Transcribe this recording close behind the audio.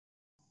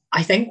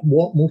I think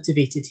what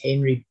motivated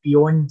Henry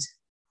beyond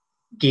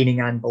gaining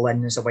Anne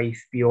Boleyn as a wife,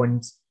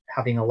 beyond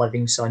having a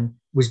living son,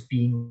 was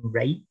being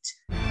right.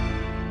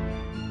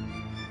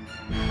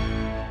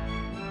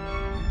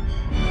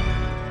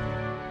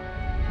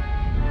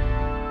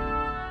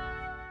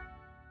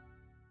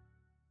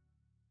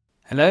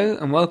 Hello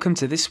and welcome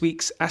to this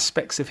week's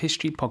Aspects of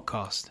History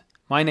podcast.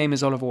 My name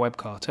is Oliver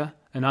Webb-Carter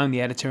and I'm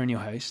the editor and your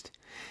host.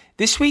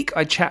 This week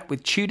I chat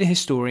with Tudor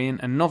historian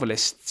and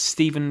novelist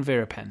Stephen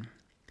Virapen.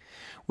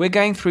 We're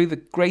going through the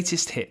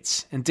greatest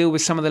hits and deal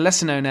with some of the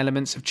lesser known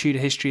elements of Tudor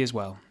history as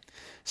well.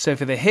 So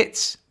for the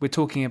hits, we're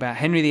talking about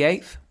Henry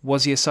VIII,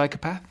 was he a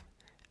psychopath?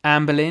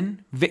 Anne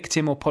Boleyn,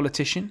 victim or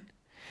politician?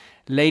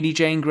 Lady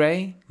Jane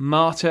Grey,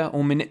 martyr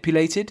or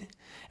manipulated?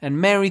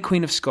 And Mary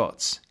Queen of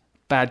Scots,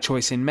 bad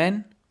choice in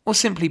men or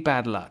simply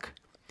bad luck?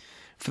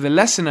 For the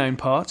lesser known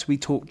part, we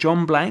talk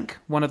John Blank,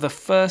 one of the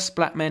first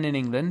black men in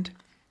England,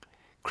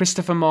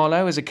 Christopher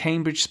Marlowe as a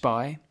Cambridge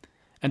spy,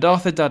 and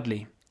Arthur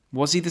Dudley,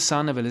 was he the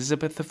son of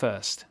Elizabeth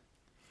I?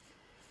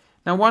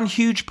 Now, one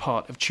huge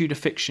part of Tudor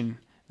fiction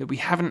that we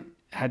haven't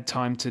had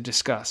time to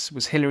discuss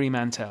was Hilary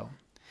Mantel.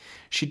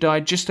 She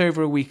died just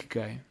over a week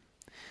ago.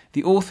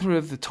 The author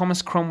of the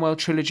Thomas Cromwell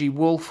trilogy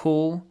Wolf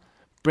Hall,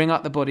 Bring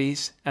Up the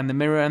Bodies, and The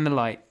Mirror and the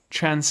Light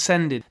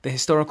transcended the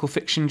historical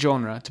fiction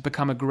genre to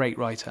become a great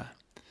writer.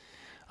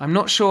 I'm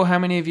not sure how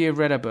many of you have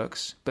read her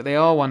books, but they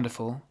are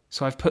wonderful,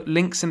 so I've put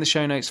links in the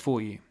show notes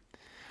for you.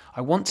 I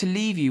want to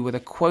leave you with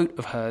a quote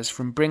of hers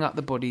from Bring Up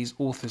the Bodies'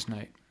 author's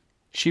note.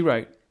 She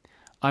wrote,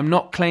 "I'm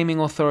not claiming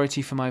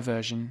authority for my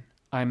version.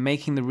 I am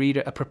making the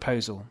reader a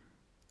proposal,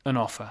 an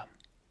offer."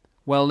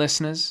 Well,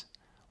 listeners,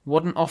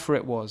 what an offer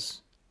it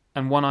was,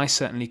 and one I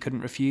certainly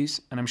couldn't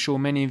refuse, and I'm sure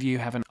many of you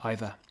haven't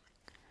either.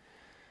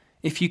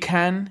 If you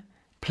can,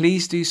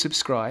 please do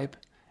subscribe,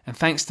 and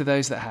thanks to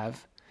those that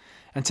have.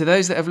 And to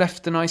those that have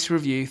left a nice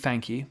review,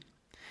 thank you.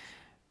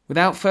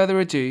 Without further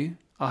ado,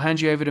 I'll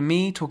hand you over to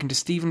me talking to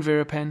Stephen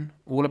Virapen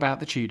all about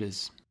the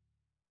Tudors.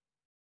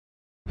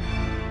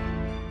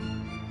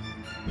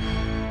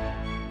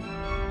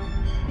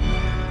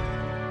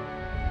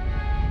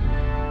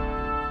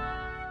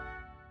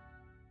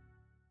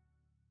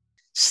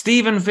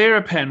 Stephen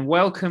Virapen,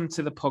 welcome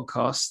to the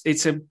podcast.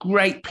 It's a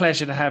great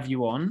pleasure to have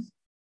you on.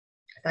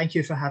 Thank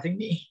you for having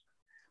me.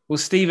 Well,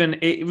 Stephen,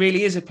 it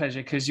really is a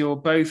pleasure because you're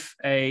both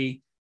a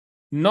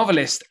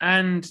novelist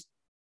and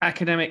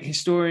academic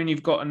historian.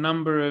 You've got a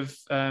number of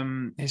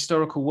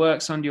historical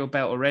works under your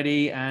belt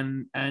already,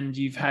 and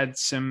you've had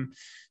some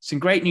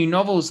great new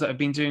novels that have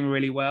been doing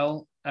really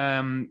well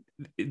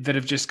that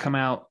have just come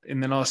out in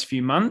the last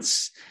few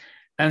months.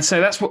 And so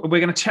that's what we're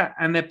going to chat.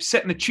 And they're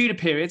set in the Tudor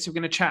period, so we're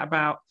going to chat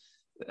about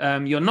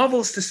your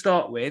novels to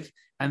start with,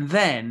 and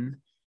then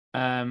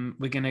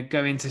we're going to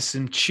go into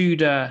some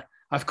Tudor.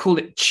 I've called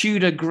it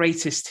Tudor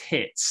Greatest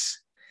Hits.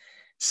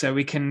 So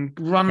we can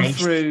run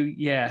through,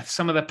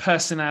 some of the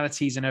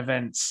personalities and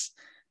events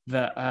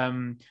that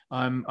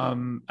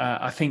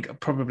I think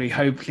probably,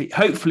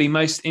 hopefully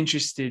most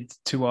interested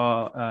to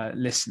our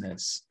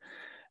listeners.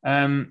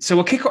 So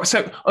we'll kick off.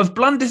 So Of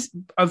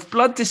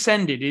Blood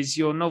Descended is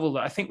your novel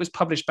that I think was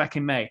published back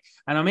in May.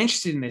 And I'm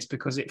interested in this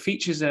because it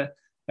features a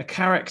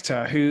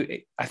character who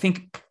I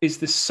think is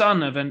the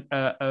son of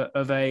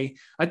I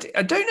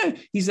don't know.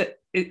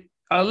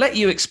 I'll let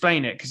you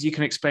explain it because you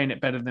can explain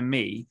it better than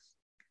me.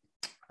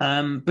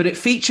 But it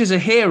features a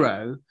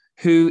hero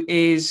who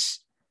is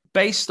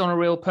based on a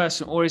real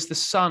person or is the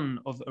son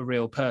of a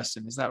real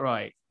person. Is that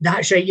right?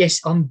 That's right,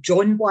 yes.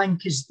 John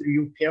Blank is the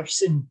real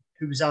person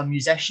who was a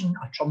musician,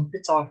 a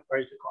trumpeter, or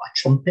a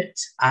trumpet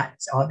at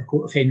the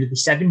court of Henry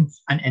VII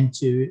and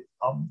into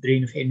the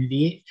reign of Henry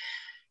VIII.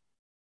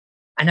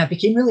 And I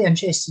became really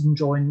interested in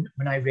John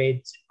when I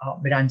read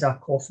Miranda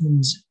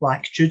Kaufman's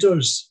Black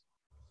Tudors,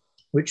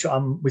 which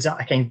was a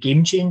kind of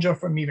game changer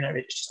for me when I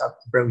read it. It's just a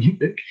brilliant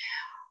book.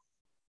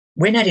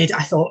 When I read it,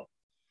 I thought,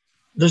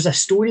 there's a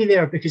story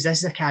there because this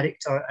is a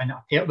character and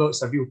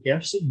it's a real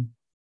person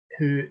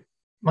who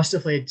must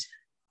have led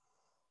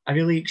a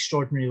really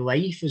extraordinary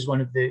life as one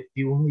of the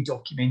only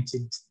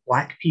documented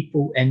Black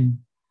people in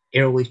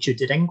early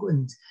Tudor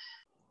England.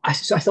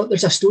 So I thought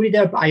there's a story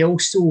there, but I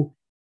also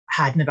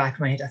had in the back of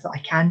my head, I thought,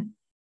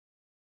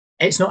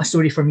 it's not a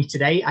story for me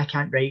today. I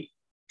can't write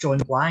John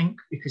Blank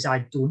because I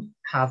don't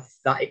have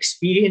that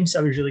experience.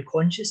 I was really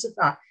conscious of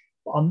that.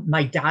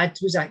 My dad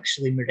was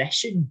actually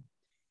Mauritian,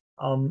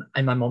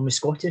 and my mum was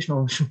Scottish. My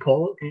mum was from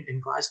Pollock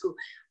in Glasgow.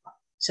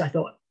 So I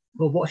thought,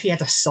 well, what if he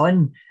had a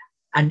son?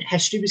 And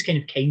history was kind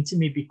of kind to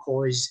me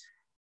because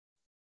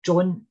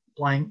John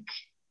Blank,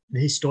 the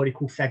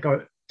historical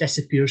figure,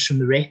 disappears from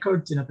the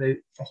records in about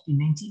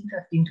 1519,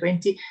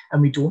 1520,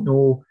 and we don't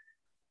know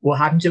what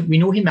happened to him. We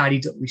know he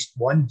married at least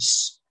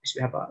once, because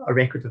we have a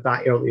record of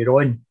that earlier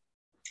on.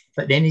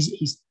 But then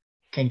he's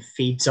kind of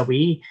fades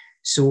away.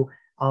 So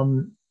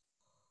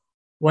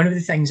one of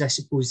the things I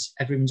suppose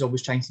everyone's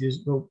always trying to do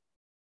is, well,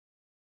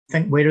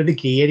 think where are the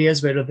grey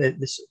areas, where are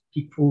the sort of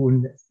people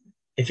and the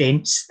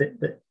events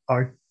that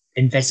are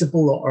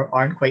invisible or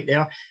aren't quite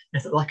there. And I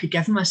thought, well, I could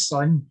give him a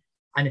son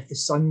And if the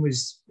son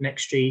was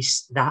mixed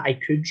race, that I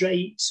could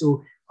write.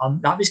 So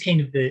that was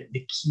kind of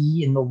the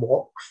key in the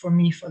lock for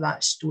me for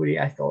that story.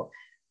 I thought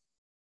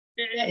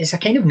it's a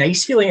kind of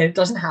nice feeling. It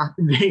doesn't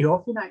happen very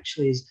often,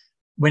 actually, is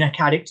when a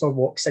character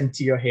walks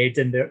into your head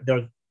and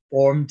they're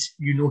formed,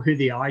 you know who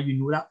they are,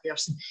 you know that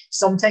person.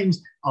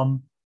 Sometimes,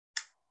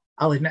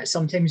 I'll admit,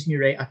 sometimes when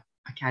you write a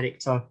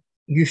character,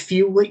 you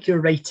feel like you're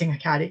writing a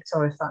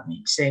character, if that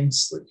makes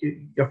sense. Like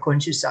you're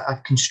conscious that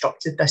I've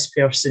constructed this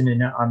person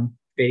and I'm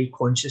very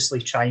consciously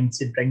trying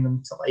to bring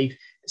them to life.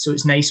 So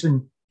it's nice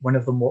when one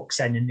of them walks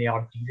in and they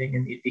are breathing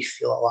and they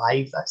feel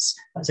alive.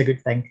 That's a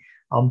good thing.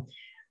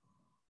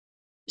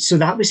 So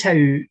that was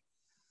how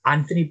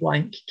Anthony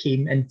Blank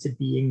came into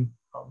being,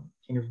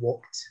 kind of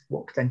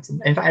walked into.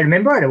 In fact, I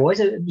remember where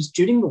it was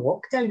during the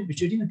lockdown. It was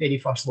during the very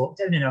first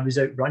lockdown, and I was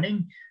out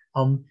running,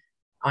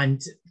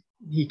 and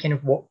he kind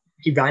of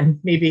he ran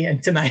maybe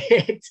into my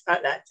head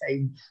at that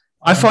time.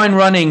 I find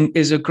running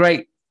is a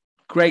great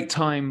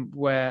time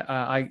where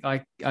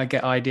I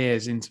get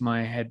ideas into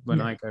my head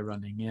when I go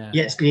running. Yeah,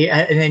 it's great,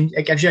 and then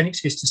it gives you an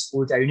excuse to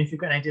slow down if you've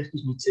got an idea,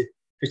 because you need to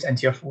put it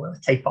into your phone,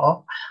 type it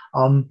up.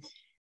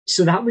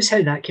 So that was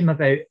how that came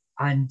about,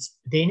 and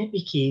then it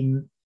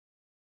became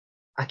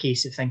a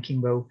case of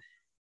thinking, well,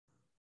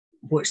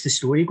 what's the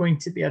story going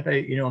to be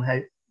about? You know,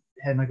 how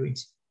am I going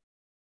to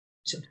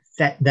sort of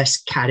fit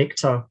this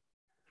character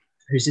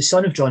who's the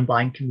son of John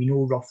Blank, and we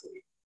know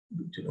roughly,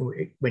 we don't know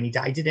when he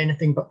died or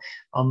anything, but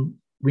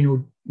we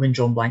know when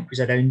John Blank was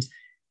around.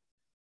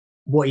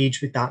 What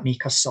age would that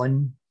make a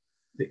son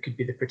that could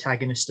be the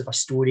protagonist of a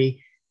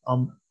story?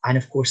 And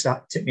of course,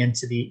 that took me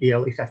into the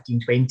early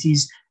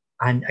 1520s.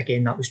 And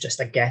again, that was just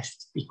a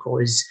gift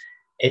because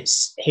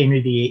it's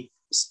Henry VIII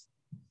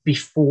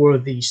before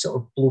the sort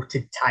of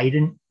bloated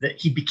tyrant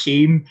that he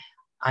became.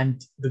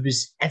 And there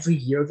was, every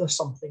year there's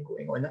something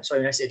going on. That's why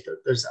when I said that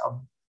there's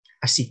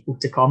a sequel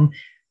to come.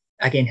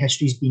 Again,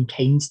 history's been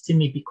kind to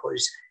me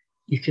because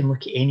you can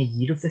look at any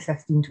year of the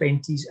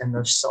 1520s and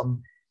there's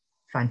some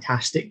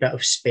fantastic bit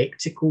of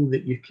spectacle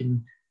that you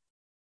can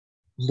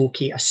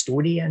locate a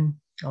story in.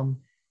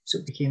 So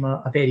it became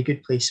a very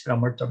good place for a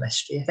murder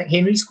mystery. I think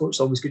Henry's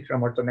Court's always good for a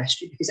murder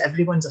mystery because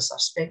everyone's a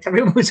suspect.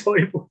 Everyone was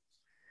horrible.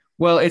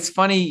 Well, it's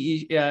funny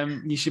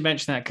you should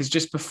mention that because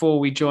just before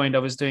we joined, I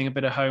was doing a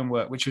bit of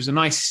homework, which was a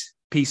nice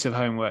piece of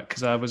homework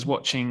because I was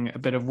watching a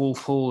bit of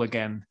Wolf Hall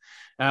again,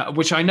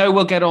 which I know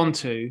we'll get on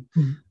to.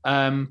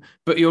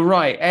 But you're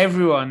right.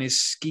 Everyone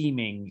is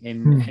scheming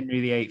in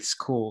Henry VIII's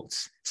court.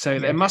 So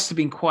there must have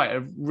been quite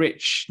a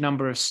rich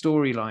number of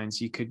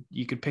storylines you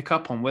could pick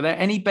up on. Were there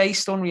any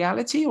based on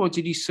reality, or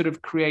did you sort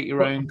of create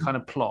your own kind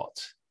of plot?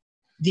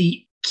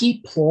 The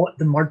key plot,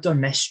 the murder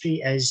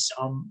mystery, is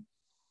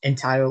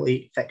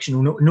entirely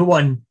fictional. No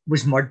one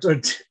was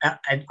murdered at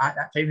that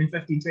time in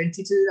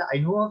 1522 that I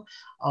know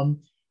of.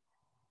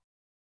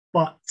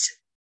 But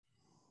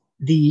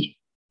the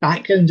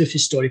background of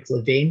historical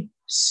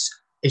events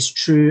is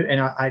true,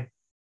 and I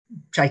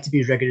try to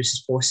be as rigorous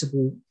as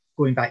possible.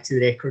 Going back to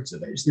the records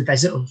of it, was the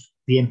visit of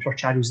the Emperor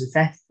Charles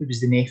V, who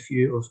was the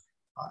nephew of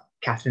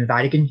Catherine of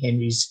Aragon,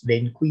 Henry's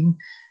then queen.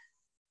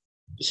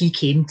 He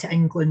came to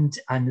England,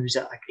 and there was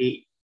a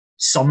great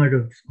summer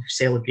of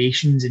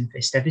celebrations and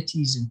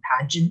festivities and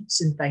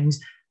pageants and things.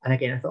 And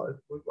again, I thought,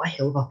 what a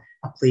hell of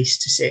a place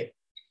to set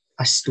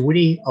a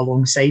story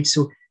alongside.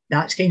 So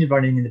that's kind of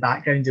running in the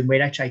background. And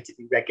where I tried to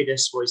be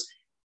rigorous was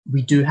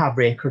we do have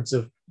records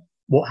of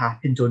what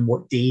happened on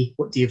what day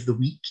of the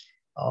week,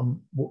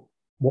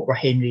 what were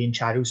Henry and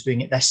Charles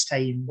doing at this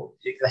time, what were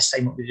they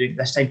doing at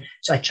this time.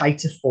 So I tried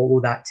to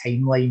follow that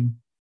timeline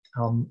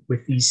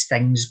with these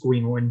things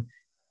going on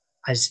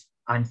as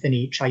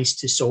Anthony tries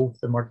to solve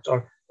the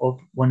murder of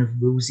one of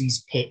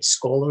Wolsey's pet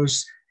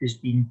scholars who's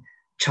been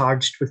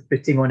charged with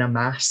putting on a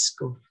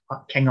mask of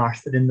King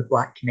Arthur in the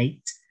Black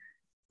Knight.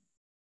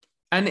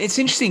 And it's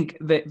interesting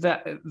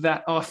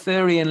that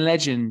Arthurian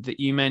legend that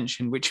you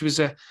mentioned, which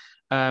was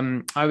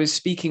I was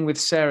speaking with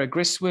Sarah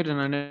Griswood, and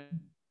I know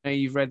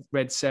you've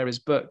read Sarah's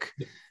book,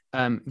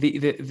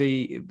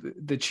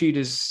 the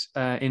Tudors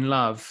in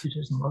Love,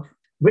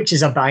 which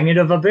is a banger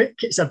of a book.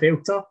 It's a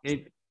belter.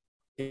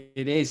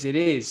 It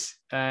is,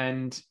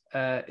 and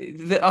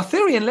the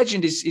Arthurian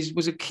legend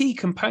was a key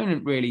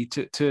component really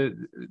to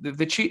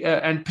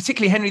the and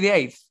particularly Henry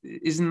VIII,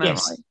 isn't that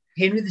right?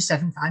 Henry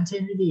VII and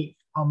Henry VIII.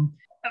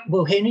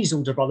 Well, Henry's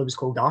older brother was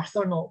called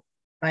Arthur, not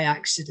by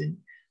accident.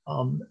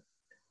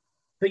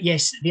 But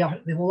yes, the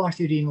whole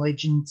Arthurian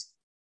legend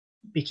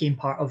became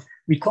part of.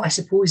 I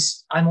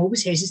suppose I'm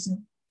always hesitant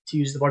to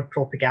use the word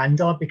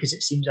propaganda because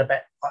it seems a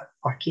bit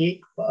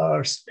archaic or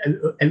out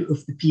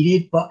of the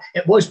period, but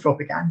it was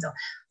propaganda.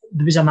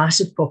 There was a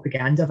massive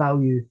propaganda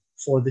value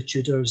for the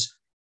Tudors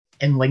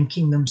in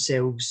linking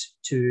themselves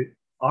to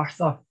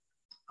Arthur,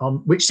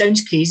 which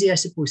sounds crazy, I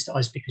suppose, to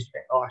us because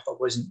Arthur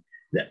wasn't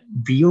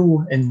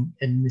real in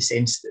the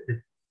sense that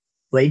the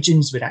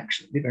legends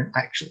weren't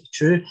actually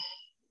true.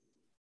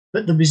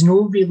 But there was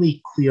no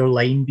really clear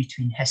line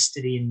between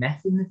history and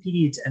myth in the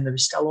period, and there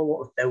was still a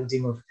lot of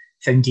building of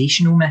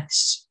foundational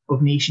myths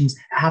of nations.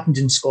 It happened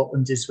in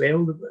Scotland as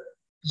well. There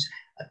was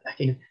a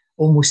kind of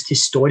almost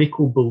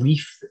historical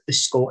belief that the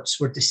Scots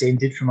were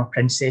descended from a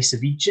princess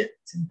of Egypt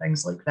and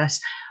things like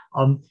this.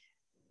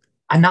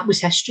 And that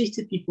was history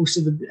to people.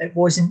 So it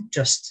wasn't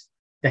just,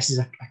 this is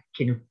a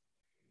kind of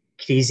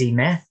crazy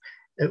myth.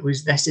 It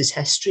was, this is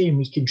history and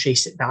we can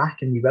trace it back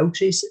and we will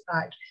trace it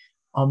back.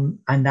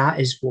 And that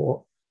is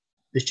what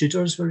the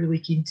Tudors were really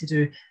keen to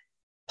do,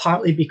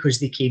 partly because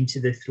they came to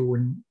the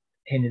throne,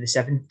 Henry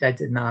VII did,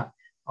 in that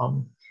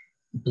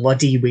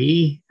bloody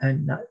way,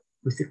 and that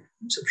with the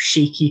sort of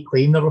shaky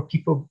claim. There were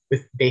people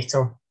with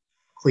better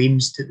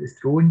claims to the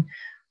throne.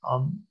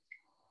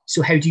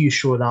 So how do you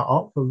show that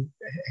up? Well,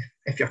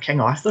 if you're King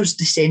Arthur's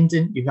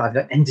descendant, you have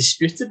an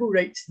indisputable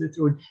right to the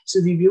throne. So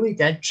they really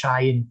did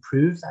try and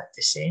prove that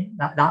descent.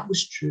 That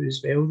was true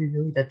as well. They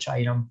really did try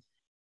and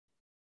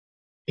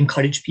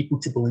encourage people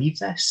to believe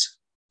this.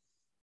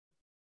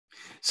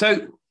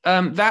 So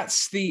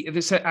that's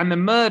and the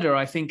murder,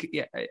 I think,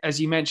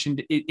 as you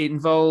mentioned, it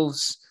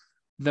involves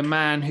the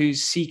man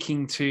who's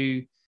seeking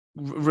to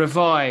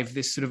revive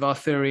this sort of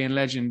Arthurian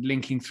legend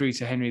linking through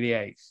to Henry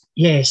VIII.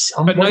 Yes.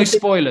 But no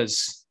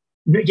spoilers.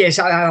 Yes,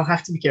 I'll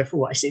have to be careful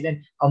what I say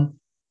then.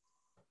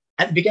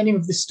 At the beginning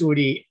of the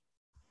story,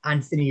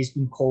 Anthony has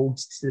been called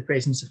to the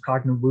presence of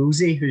Cardinal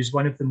Wolsey, who's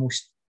one of the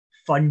most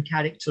fun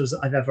characters that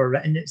I've ever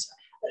written. It's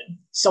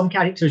some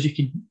characters you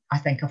can, I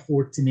think,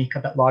 afford to make a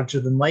bit larger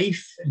than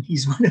life, and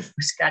he's one of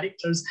those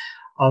characters.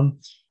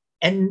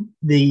 In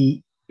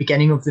the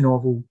beginning of the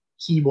novel,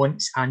 he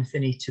wants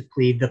Anthony to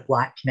play the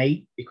Black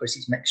Knight because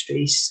he's mixed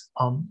race,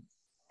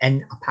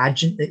 in a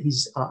pageant that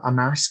he's a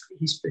mask that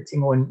he's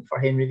putting on for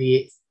Henry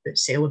VIII that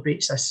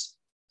celebrates this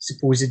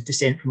supposed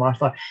descent from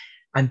Arthur.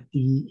 And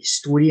the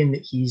historian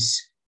that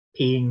he's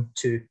paying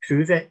to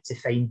prove it, to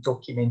find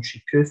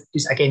documentary proof,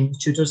 because again, the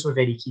Tudors were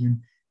very keen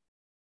on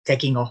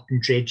digging up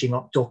and dredging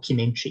up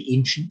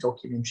ancient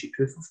documentary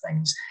proof of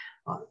things.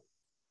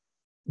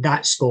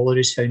 That scholar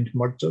is found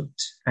murdered,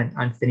 and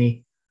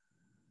Anthony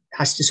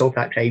has to solve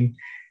that crime.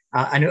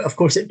 And of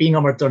course, it being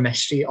a murder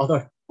mystery,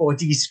 other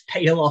bodies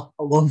pile up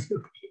along the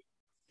way.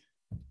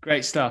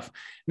 Great stuff.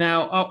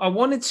 Now,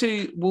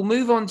 we'll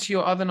move on to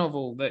your other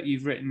novel that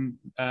you've written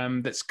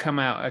that's come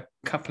out a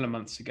couple of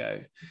months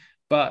ago.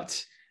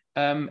 But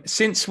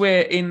since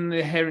we're in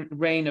the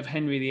reign of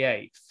Henry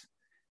VIII,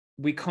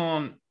 we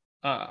can't,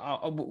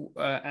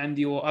 and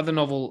your other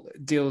novel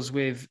deals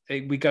with,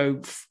 we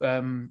go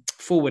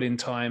forward in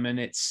time, and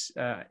it's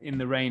in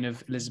the reign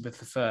of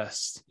Elizabeth I.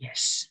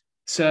 Yes.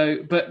 So,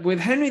 but with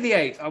Henry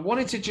VIII, I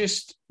wanted to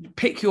just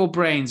pick your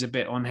brains a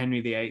bit on Henry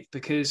VIII,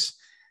 because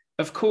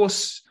of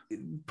course,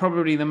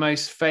 probably the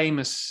most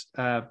famous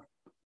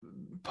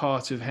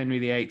part of Henry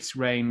VIII's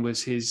reign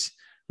was his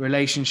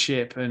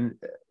relationship and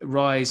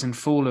rise and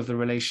fall of the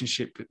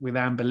relationship with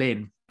Anne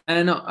Boleyn.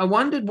 And I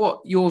wondered what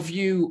your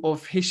view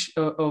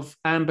of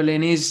Anne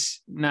Boleyn is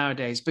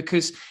nowadays,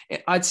 because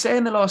I'd say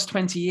in the last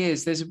 20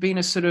 years, there's been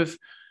a sort of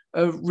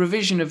a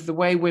revision of the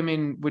way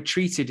women were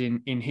treated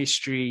in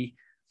history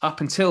up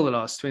until the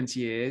last 20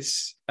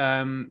 years,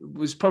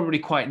 was probably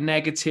quite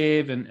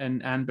negative,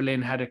 and Anne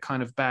Boleyn had a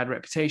kind of bad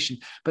reputation.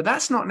 But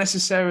that's not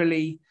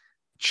necessarily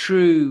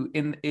true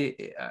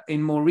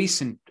in more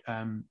recent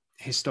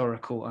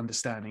historical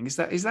understanding. Is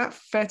that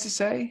fair to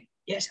say?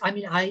 Yes, I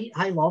mean,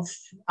 I love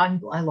a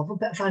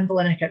bit of Anne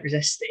Boleyn. I can't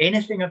resist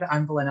anything about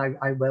Anne Boleyn.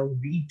 I will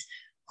read.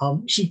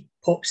 She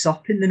pops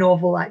up in the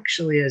novel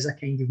actually as a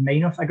kind of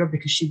minor figure,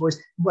 because she was,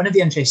 one of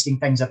the interesting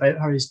things about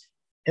her is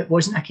it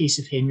wasn't a case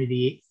of Henry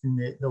VIII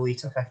in the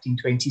later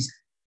 1520s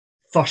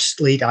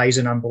first laid eyes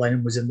on Anne Boleyn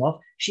and was in love.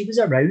 She was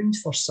around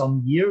for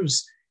some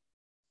years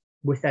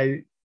without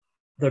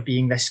there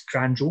being this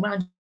grand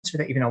romance,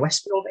 without even a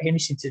whisper of it. Henry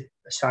seemed to,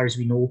 as far as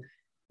we know,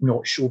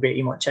 not show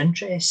very much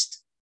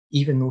interest,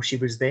 even though she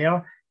was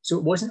there. So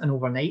it wasn't an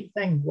overnight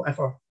thing,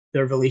 whatever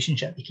their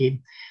relationship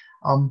became.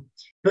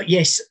 But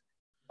yes,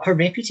 her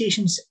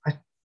reputation's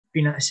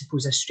been, I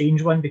suppose, a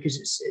strange one, because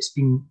it's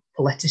been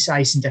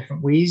politicised in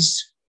different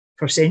ways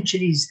for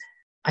centuries.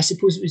 I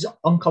suppose it was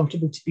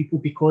uncomfortable to people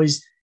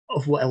because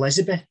of what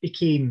Elizabeth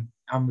became,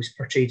 and was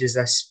portrayed as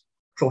this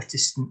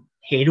Protestant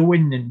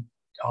heroine and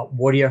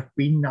warrior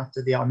queen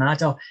after the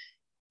Armada.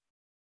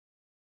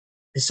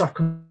 The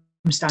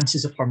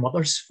circumstances of her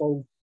mother's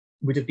fall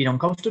would have been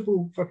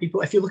uncomfortable for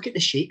people. If you look at the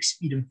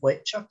Shakespeare and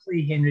Fletcher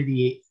play, Henry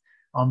VIII,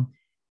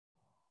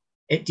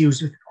 it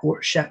deals with the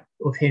courtship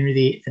of Henry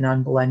VIII and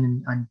Anne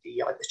Boleyn and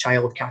the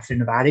child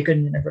Catherine of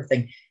Aragon and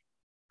everything.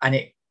 And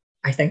it,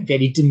 I think,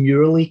 very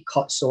demurely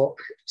cuts off,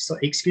 so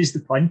excuse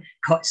the pun,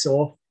 cuts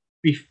off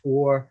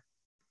before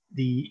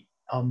the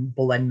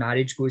Boleyn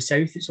marriage goes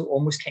south. So it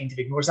almost kind of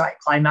ignores that. It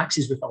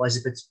climaxes with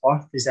Elizabeth's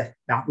birth as if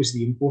that was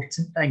the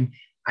important thing,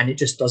 and it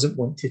just doesn't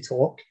want to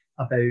talk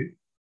about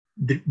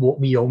what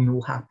we all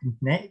know happened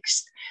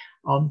next.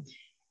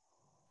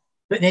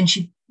 But then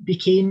she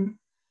became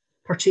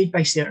portrayed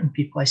by certain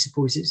people, I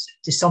suppose, it's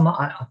to some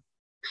a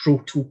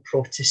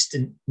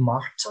proto-Protestant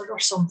martyr or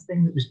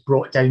something that was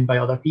brought down by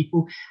other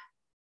people.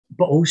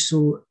 But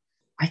also,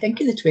 I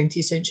think in the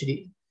 20th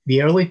century,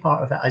 the early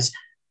part of it, as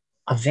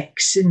a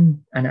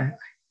vixen and a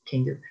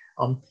kind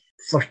of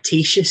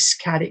flirtatious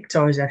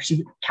character, as if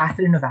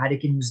Catherine of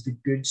Aragon was the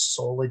good,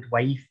 solid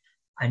wife,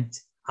 and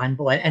Anne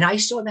Boleyn. And I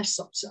saw this,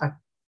 I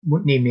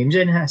won't name names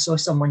or anything, I saw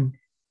someone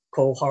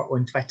call her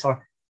on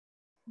Twitter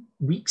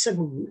weeks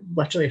ago,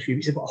 literally a few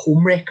weeks ago, a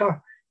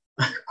homewrecker.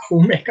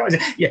 Homewrecker.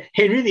 Yeah,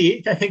 Henry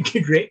VIII, I think,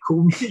 could wreck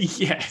home.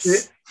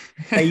 Yes.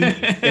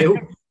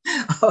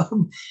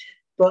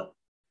 But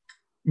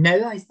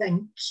now I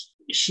think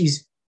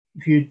she's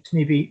viewed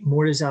maybe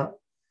more as a,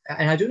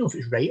 and I don't know if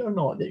it's right or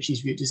not that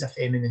she's viewed as a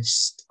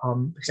feminist,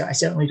 because I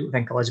certainly don't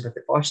think Elizabeth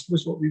I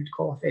was what we would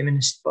call a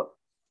feminist, but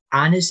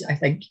Anne is, I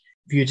think,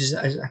 viewed as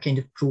a kind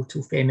of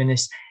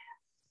proto-feminist.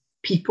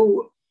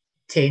 People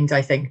tend,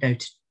 I think, now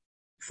to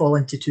fall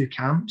into two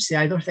camps. They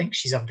either think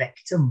she's a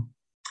victim,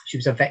 she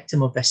was a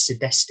victim of this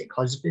sadistic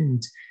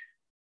husband,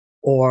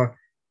 or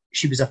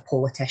she was a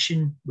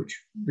politician, which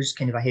was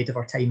kind of ahead of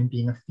her time in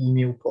being a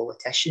female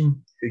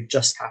politician who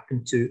just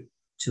happened to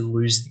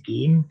lose the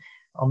game.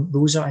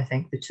 Those are, I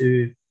think, the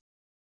two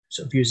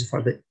sort of views of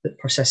her that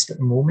persist at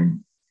the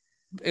moment.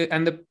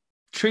 And the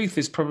truth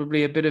is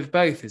probably a bit of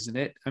both, isn't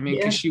it? I mean,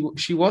 because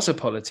she was a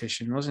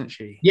politician, wasn't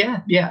she?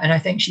 Yeah, and I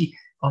think she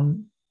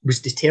was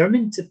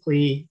determined to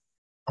play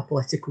a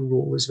political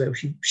role as well.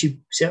 She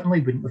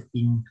certainly wouldn't have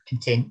been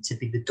content to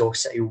be the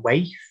docile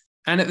wife.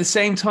 And at the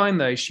same time,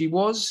 though, she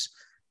was,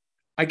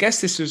 I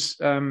guess this was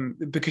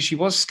because she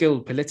was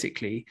skilled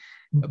politically.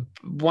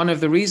 One of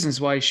the reasons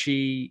why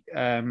she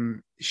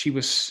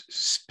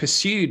was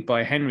pursued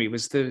by Henry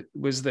was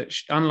that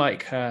she,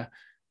 unlike her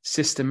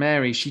sister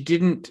Mary, she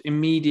didn't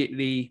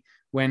immediately,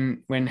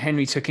 when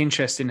Henry took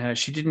interest in her,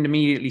 she didn't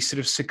immediately sort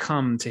of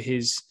succumb to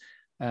his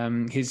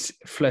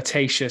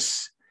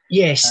flirtatious.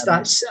 Yes,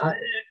 that's what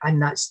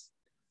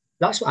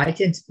I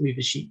tend to believe,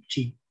 is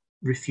she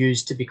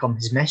refused to become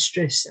his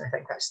mistress. I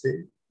think that's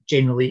the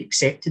generally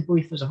accepted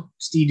belief. There's a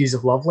series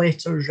of love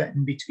letters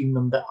written between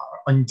them that are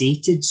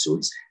undated. So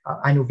it's,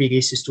 I know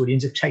various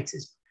historians have tried to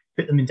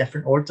put them in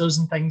different orders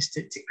and things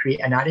to create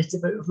a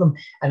narrative out of them.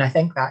 And I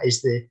think that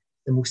is the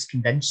most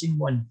convincing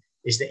one,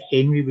 is that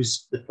Henry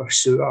was the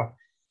pursuer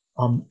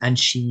and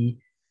she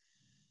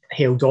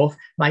held off.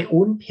 My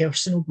own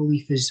personal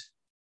belief is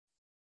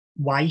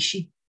why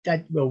she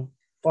did, well,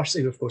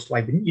 firstly, of course, why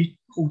wouldn't you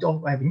hold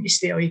off? Why wouldn't you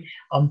stay away?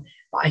 But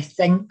I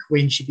think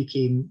when she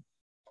became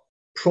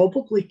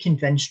probably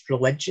convinced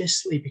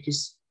religiously,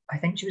 because I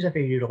think she was a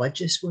very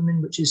religious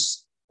woman, which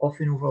is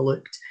often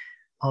overlooked,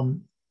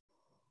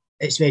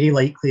 it's very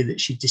likely that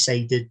she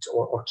decided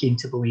or came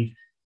to believe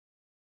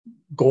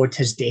God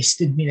has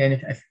destined me then,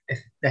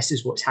 if this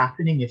is what's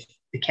happening, if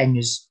the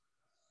king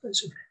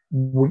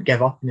won't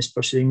give up and is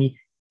pursuing me,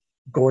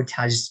 God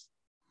has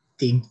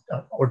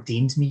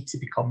ordained me to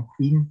become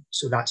queen,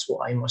 so that's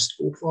what I must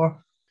go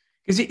for.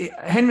 Because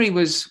Henry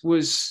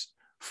was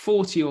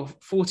 40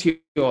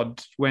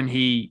 odd when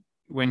he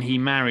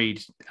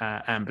married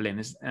Anne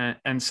Boleyn,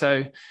 and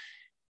so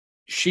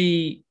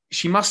she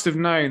must have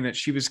known that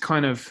she was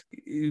kind of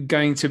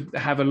going to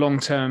have a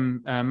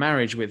long-term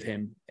marriage with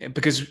him,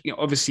 because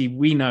obviously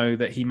we know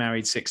that he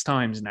married 6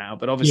 times now,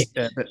 but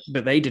obviously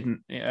but they didn't.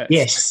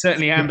 Yes,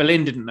 certainly Anne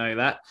Boleyn didn't know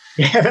that.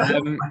 Yeah,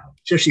 I'm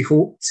sure she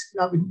hoped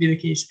that wouldn't be the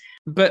case.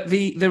 But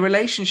the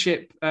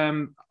relationship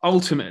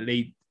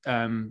ultimately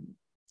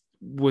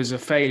was a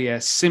failure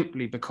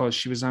simply because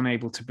she was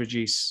unable to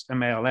produce a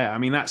male heir. I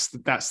mean, that's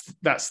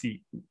the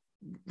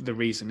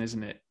reason,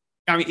 isn't it?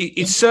 I mean,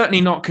 it's certainly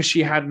not because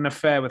she had an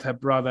affair with her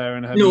brother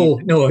and her. No,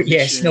 I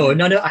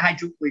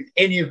don't believe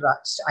any of that.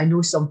 I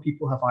know some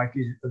people have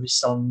argued that there was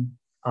some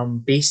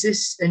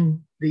basis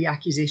in the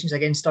accusations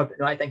against her, but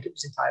no, I think it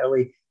was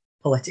entirely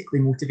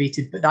politically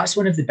motivated. But that's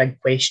one of the big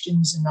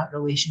questions in that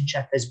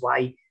relationship, is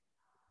why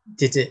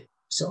did it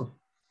sort of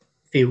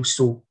fail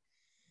so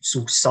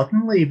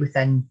suddenly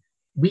within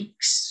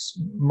weeks,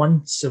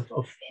 months of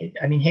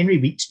I mean, Henry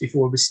weeks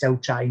before was still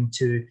trying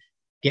to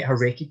get her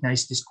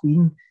recognised as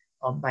queen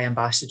by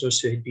ambassadors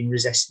who had been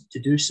resistant to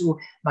do so.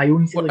 My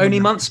own feeling, only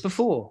months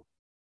before.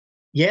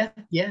 Yeah,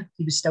 he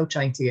was still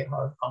trying to get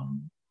her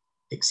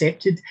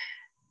accepted.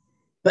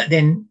 But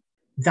then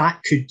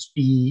that could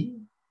be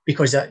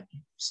because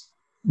it's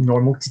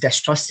normal to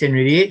distrust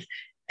Henry VIII.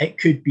 It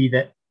could be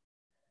that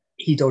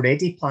he'd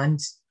already planned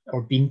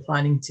or been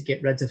planning to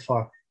get rid of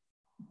her,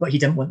 but he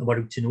didn't want the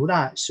world to know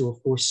that. So,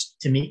 of course,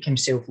 to make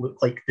himself look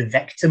like the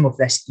victim of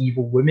this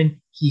evil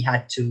woman, he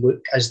had to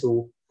look as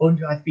though, oh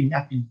no, I've been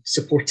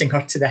supporting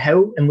her to the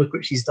hill, and look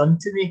what she's done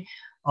to me.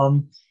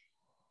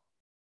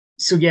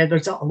 So yeah,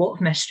 there's a lot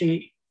of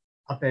mystery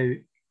about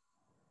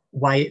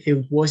why it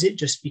failed. Was it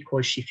just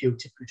because she failed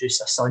to produce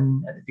a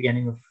son at the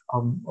beginning of,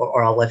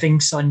 or a living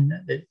son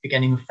at the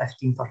beginning of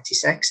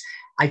 1536?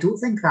 I don't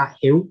think that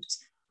helped.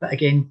 But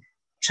again,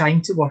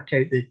 trying to work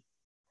out the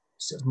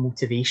sort of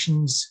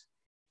motivations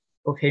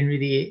of Henry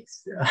VIII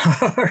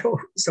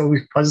is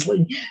always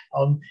puzzling,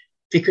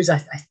 because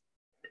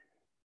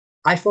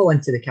I fall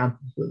into the camp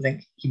of people who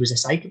think he was a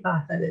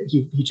psychopath.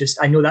 He just,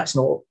 I know that's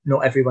not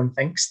everyone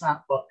thinks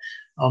that, but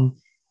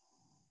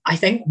I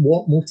think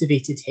what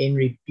motivated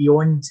Henry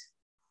beyond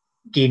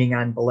gaining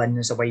Anne Boleyn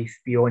as a wife,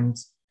 beyond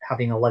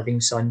having a living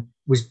son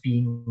was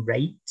being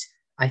right.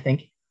 I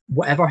think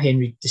whatever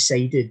Henry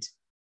decided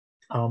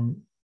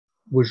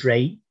was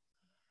right,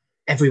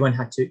 everyone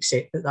had to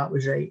accept that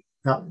was right.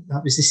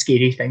 That was the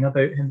scary thing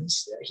about him.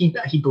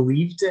 He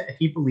believed it. If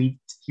he believed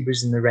he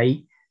was in the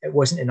right, it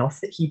wasn't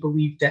enough that he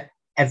believed it.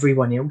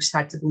 Everyone else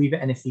had to believe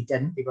it, and if they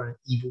didn't, they were an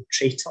evil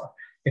traitor.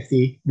 If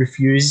they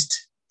refused,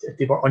 if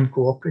they were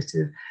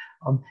uncooperative.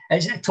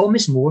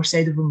 Thomas More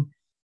said of him,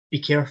 be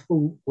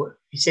careful what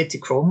he said to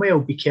Cromwell,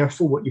 be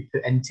careful what you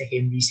put into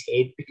Henry's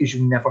head because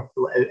you'll never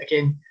pull it out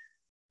again.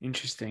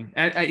 Interesting.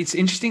 It's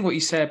interesting what you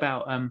say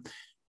about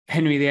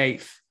Henry VIII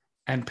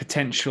and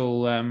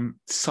potential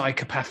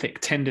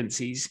psychopathic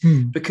tendencies,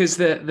 because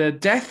the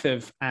death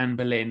of Anne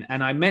Boleyn,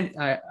 and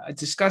I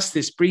discussed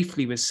this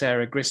briefly with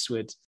Sarah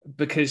Griswood,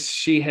 because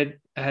she had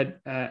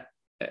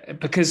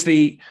because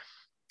the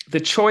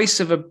choice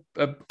of a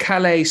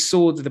Calais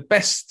sword, the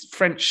best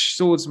French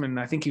swordsman,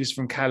 I think he was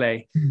from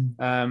Calais,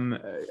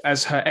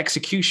 as her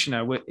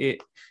executioner,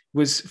 it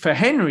was for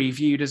Henry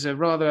viewed as a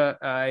rather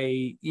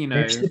rather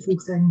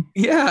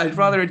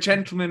a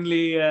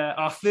gentlemanly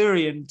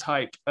Arthurian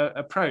type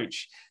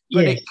approach.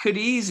 But it could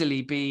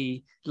easily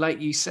be, like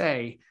you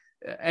say,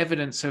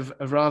 evidence of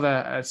a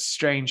rather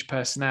strange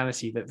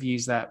personality that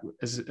views that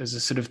as a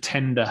sort of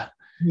tender.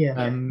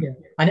 And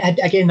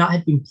again, that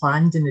had been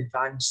planned in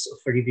advance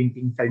for even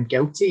being found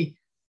guilty.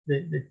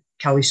 The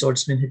Calais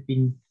swordsman had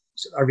been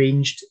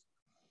arranged.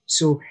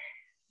 So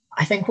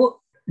I think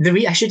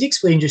I should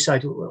explain, just so I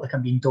don't look like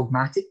I'm being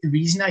dogmatic. The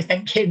reason I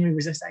think Henry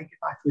was a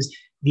psychopath was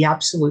the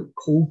absolute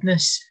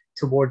coldness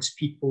towards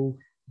people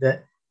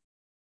that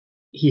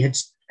he had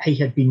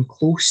been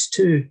close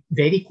to,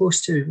 very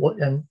close to.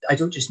 And I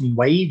don't just mean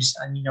wives.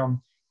 I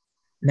mean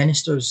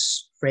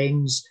ministers,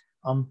 friends.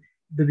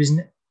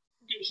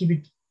 He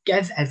would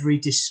give every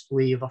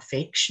display of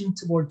affection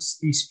towards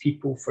these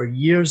people for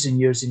years and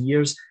years and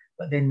years.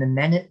 But then the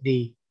minute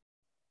they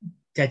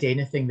did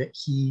anything that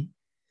he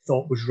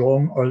thought was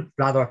wrong, or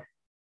rather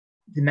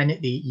the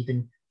minute they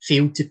even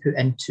failed to put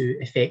into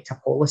effect a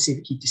policy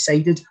that he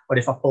decided, or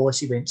if a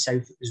policy went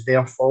south, it was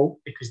their fault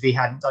because they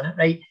hadn't done it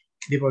right,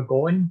 they were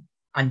gone,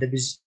 and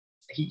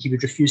he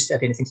would refuse to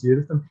have anything to do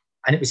with them,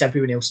 and it was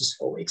everyone else's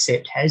fault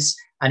except his.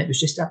 And it was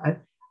just a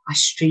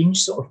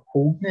strange sort of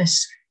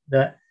coldness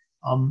that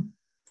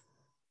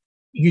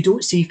you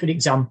don't see, for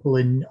example,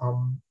 in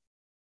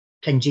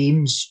King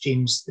James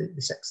the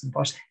Sixth and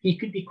First. He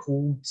could be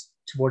cold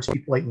towards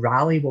people like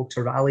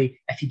Walter Raleigh,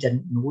 if he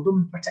didn't know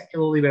them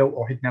particularly well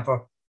or had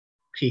never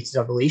created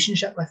a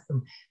relationship with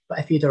them. But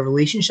if he had a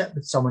relationship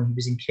with someone who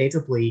was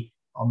incredibly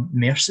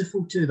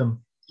merciful to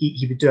them,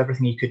 he would do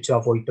everything he could to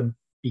avoid them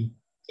being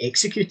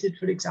executed,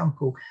 for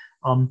example.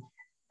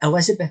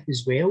 Elizabeth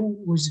as well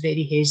was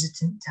very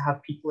hesitant to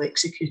have people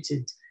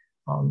executed.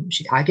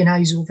 She'd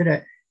agonise over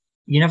it.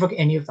 You never get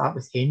any of that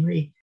with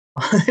Henry.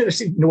 There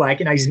was no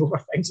agonising over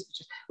things. It was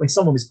just, when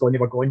someone was gone, they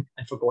were gone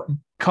and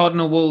forgotten.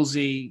 Cardinal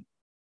Wolsey,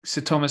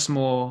 Sir Thomas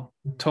More,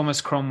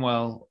 Thomas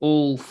Cromwell,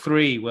 all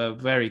three were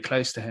very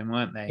close to him,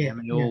 weren't they? Yeah,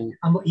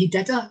 And he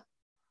did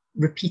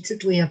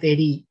repeatedly a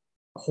very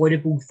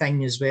horrible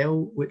thing as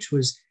well, which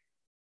was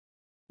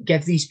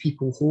give these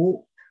people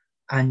hope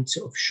and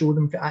sort of show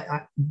them,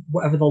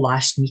 whatever the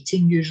last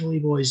meeting usually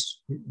was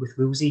with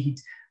Wolsey, he'd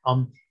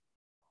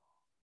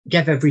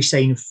give every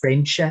sign of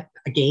friendship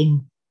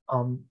again,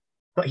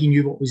 but he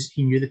knew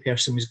the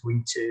person was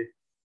going to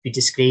be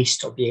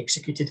disgraced or be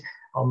executed.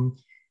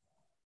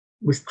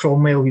 With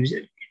Cromwell, he was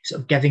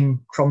sort of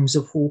giving crumbs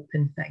of hope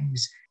and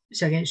things.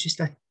 So again, it's just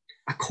a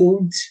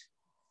cold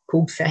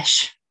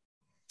fish.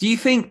 Do you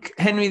think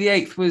Henry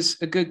VIII was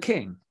a good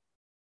king?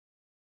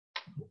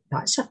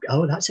 That's a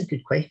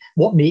good question.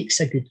 What makes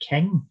a good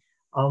king?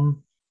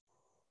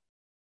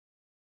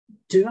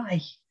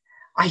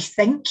 I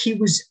think he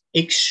was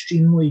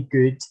extremely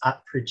good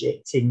at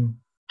projecting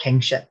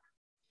kingship.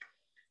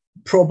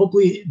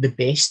 Probably the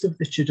best of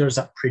the Tudors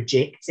at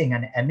projecting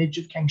an image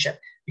of kingship,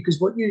 because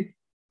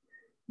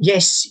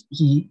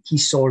he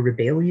saw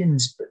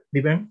rebellions, but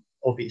they weren't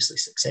obviously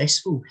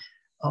successful.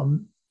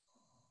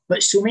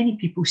 But so many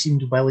people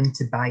seemed willing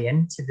to buy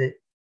into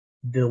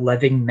the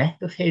living myth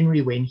of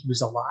Henry when he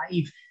was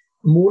alive,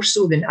 more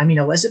so than,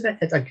 Elizabeth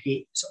had a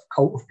great sort of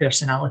cult of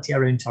personality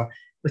around her,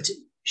 but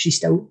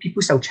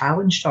people still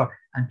challenged her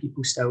and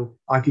people still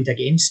argued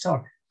against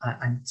her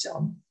and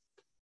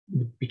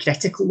would be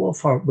critical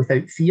of her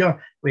without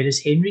fear,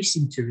 whereas Henry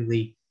seemed to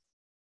really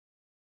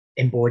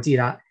embody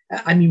that.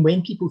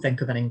 When people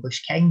think of an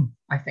English king,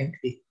 I think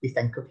they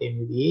think of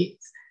Henry VIII.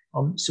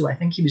 So I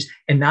think he was,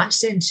 in that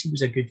sense, he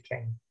was a good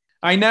king.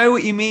 I know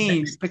what you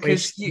mean,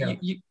 because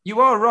you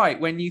are right.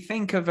 When you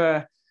think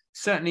of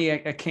certainly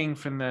a king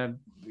from the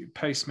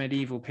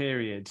post-medieval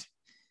period,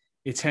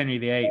 it's Henry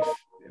VIII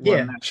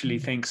one naturally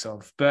thinks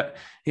of. But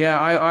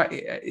the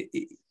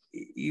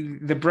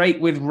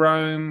break with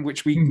Rome,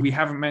 which we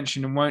haven't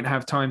mentioned and won't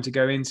have time to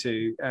go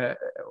into,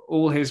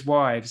 all his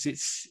wives,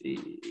 it's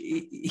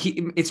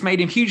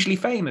made him hugely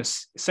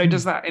famous. So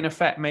does that in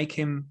effect make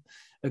him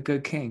a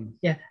good king?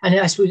 Yeah, and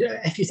I suppose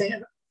if you think,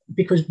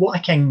 because what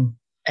a king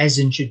is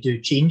and should do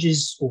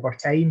changes over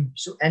time.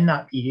 So in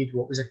that period,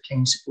 what was a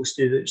king supposed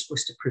to do? They were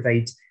supposed to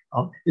provide,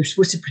 they were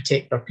supposed to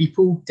protect their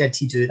people. Did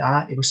he do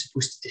that? They were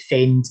supposed to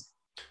defend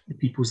the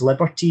people's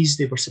liberties.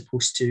 They were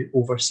supposed to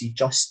oversee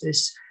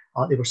justice.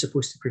 They were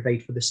supposed to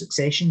provide for the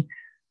succession.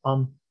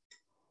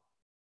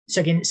 So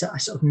again, it's a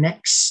sort of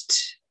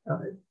mixed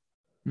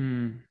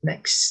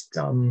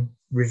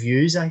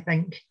reviews, I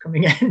think,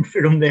 coming in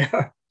from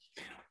there.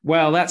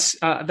 Well, that's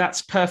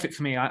perfect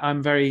for me.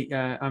 I'm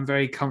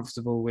very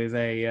comfortable with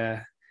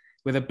a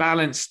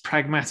balanced,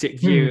 pragmatic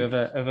view of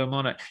a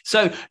monarch.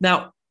 So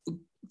now,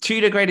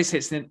 Tudor greatest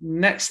hits. The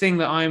next thing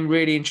that I'm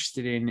really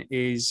interested in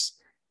is,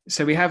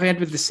 so we have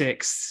Edward VI.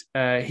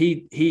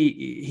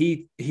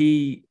 He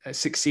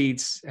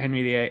succeeds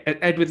Henry VIII.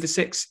 Edward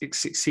VI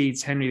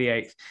succeeds Henry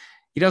VIII.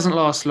 He doesn't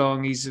last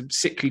long. He's a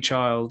sickly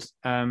child.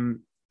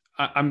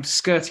 I'm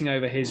skirting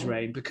over his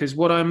reign because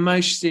what I'm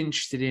most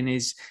interested in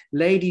is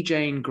Lady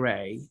Jane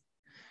Grey,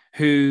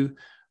 who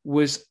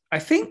was, I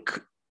think,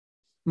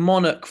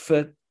 monarch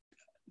for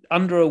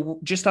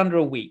just under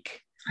a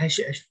week.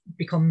 She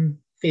become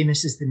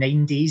famous as the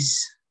 9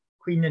 Days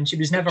Queen, and she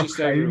was never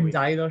crowned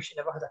either. She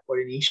never had a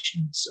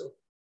coronation. So,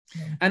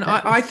 and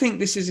I think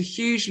this is a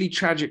hugely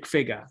tragic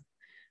figure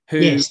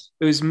who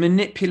was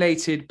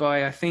manipulated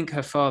by, I think,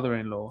 her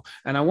father-in-law.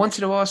 And I wanted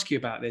to ask you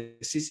about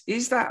this.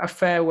 Is that a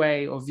fair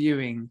way of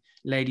viewing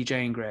Lady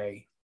Jane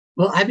Grey?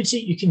 Well, I would say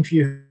you can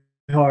view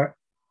her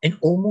in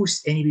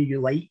almost any way you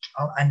like.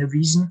 And the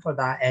reason for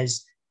that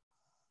is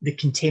the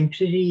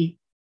contemporary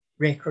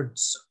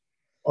records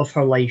of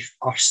her life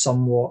are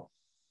somewhat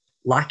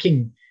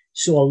lacking.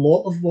 So a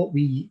lot of what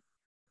we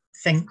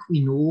think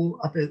we know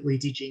about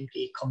Lady Jane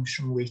Grey comes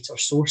from later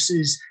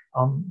sources.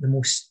 The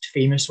most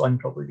famous one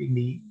probably being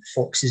the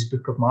Fox's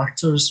Book of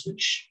Martyrs,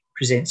 which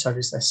presents her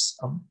as this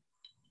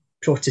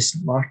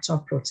Protestant martyr,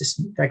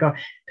 Protestant figure,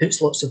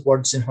 puts lots of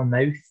words in her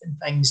mouth and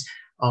things.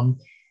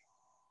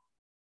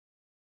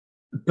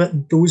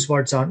 But those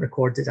words aren't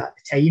recorded at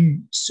the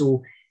time.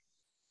 So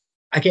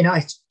again,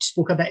 I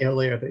spoke a bit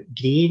earlier about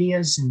grey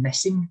areas and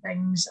missing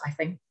things. I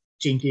think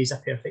Jane Grey is a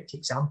perfect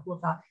example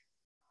of that.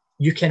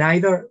 You can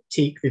either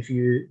take the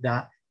view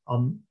that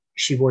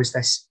she was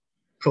this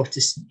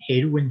Protestant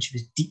heroine, she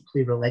was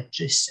deeply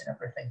religious and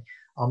everything.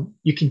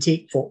 You can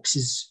take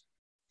Fox's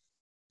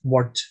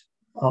word,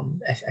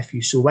 if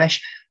you so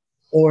wish,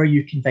 or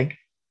you can think,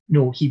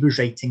 no, he was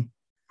writing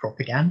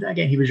propaganda.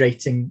 Again, he was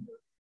writing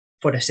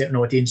for a certain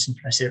audience and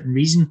for a certain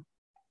reason,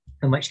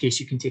 in which case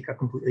you can take a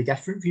completely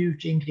different view of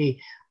Jane Grey.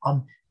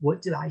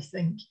 What do I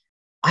think?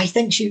 I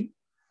think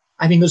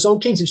there's all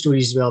kinds of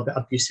stories as well about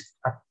abusive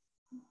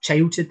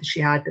childhood that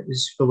she had that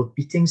was full of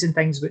beatings and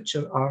things, which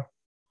are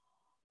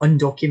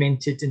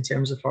undocumented in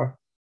terms of her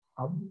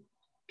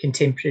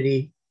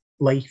contemporary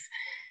life.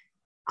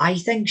 I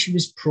think she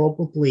was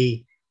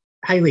probably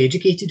highly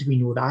educated. We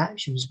know that.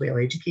 She was well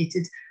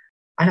educated.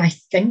 And I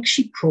think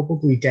she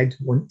probably did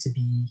want to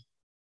be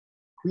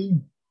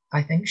queen.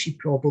 I think she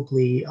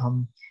probably,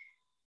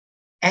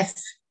 if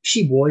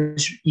she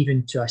was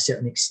even to a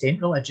certain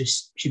extent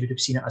religious, she would have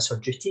seen it as her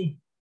duty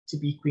to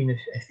be queen.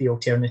 If the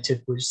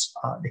alternative was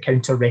the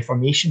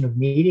counter-reformation of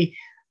Mary,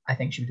 I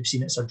think she would have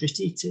seen it as her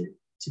duty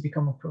to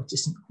become a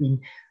Protestant queen.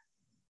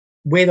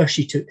 Whether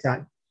she took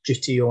that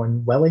duty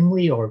on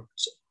willingly or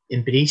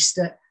embraced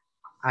it,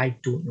 I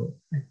don't know.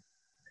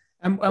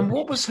 And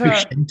what was her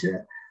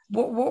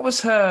what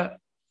was her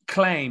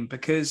claim?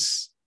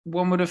 Because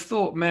one would have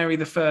thought Mary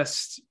I,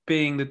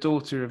 being the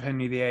daughter of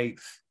Henry VIII.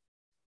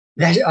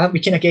 We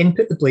can again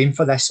put the blame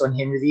for this on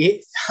Henry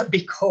VIII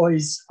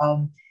because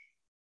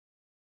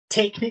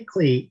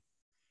technically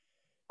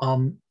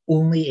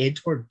only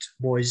Edward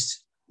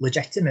was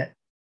legitimate.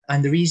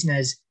 And the reason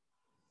is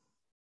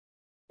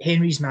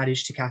Henry's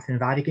marriage to Catherine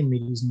of Aragon,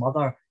 Mary's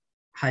mother,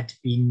 had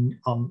been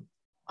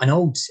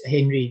annulled.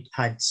 Henry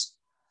had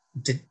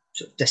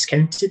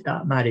discounted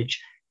that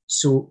marriage.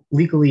 So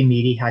legally,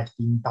 Mary had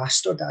been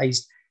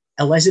bastardised.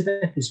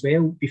 Elizabeth as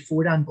well,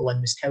 before Anne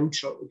Boleyn was killed,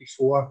 shortly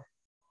before,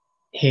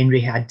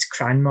 Henry had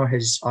Cranmer,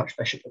 his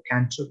Archbishop of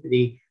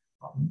Canterbury,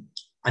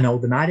 annul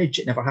the marriage.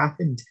 It never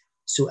happened.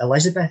 So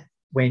Elizabeth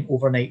went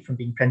overnight from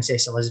being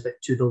Princess Elizabeth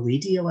to the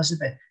Lady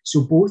Elizabeth.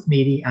 So both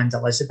Mary and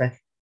Elizabeth,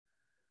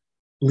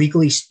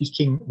 legally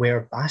speaking,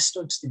 were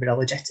bastards. They were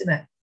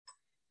illegitimate.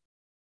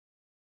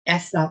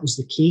 If that was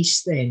the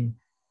case, then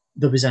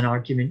there was an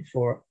argument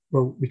for,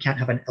 well, we can't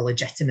have an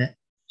illegitimate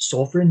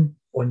sovereign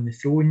on the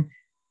throne.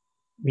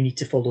 We need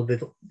to follow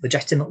the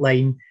legitimate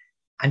line.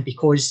 And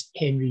because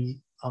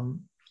Henry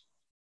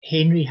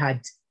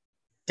had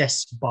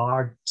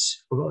disbarred,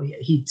 well,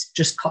 he'd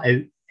just cut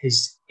out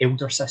his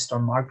elder sister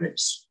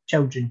Margaret's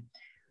children.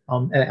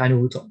 I know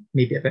we'll talk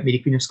maybe about Mary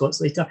Queen of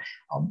Scots later.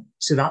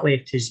 So that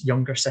left his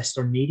younger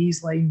sister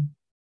Mary's line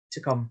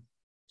to come.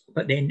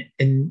 But then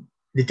in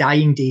the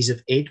dying days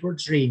of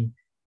Edward's reign,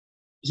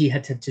 he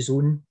had his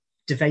own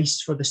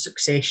device for the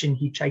succession.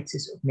 He tried to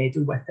sort of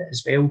meddle with it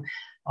as well.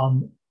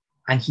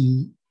 And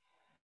he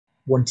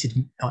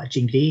wanted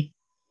Jane Grey,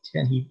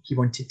 and he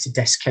wanted to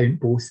discount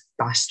both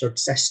bastard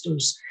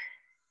sisters.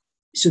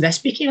 So this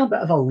became a bit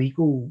of a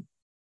legal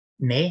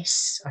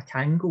mess, a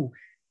tangle,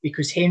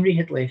 because Henry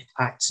had left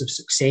acts of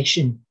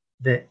succession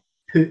that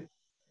put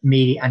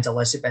Mary and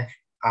Elizabeth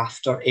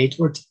after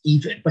Edward,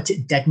 but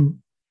it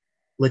didn't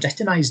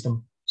legitimise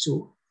them.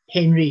 So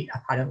Henry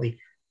apparently,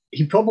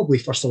 he probably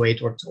first saw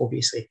Edward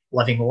obviously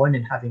living on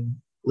and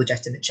having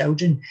legitimate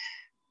children.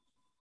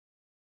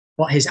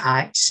 But his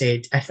act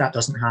said, if that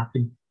doesn't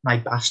happen, my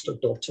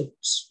bastard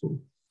daughters will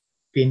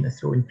be in the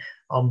throne.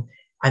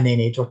 And then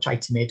Edward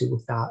tried to meddle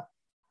with that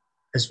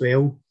as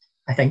well.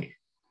 I think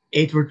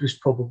Edward was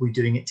probably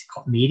doing it to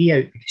cut Mary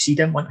out because he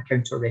didn't want a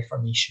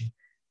counter-reformation.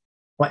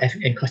 But if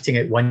in cutting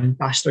out one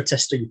bastard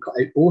sister, you cut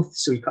out both.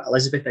 So he cut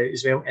Elizabeth out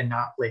as well, and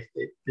that left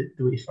the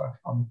way for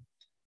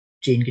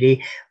Jane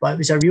Grey. But it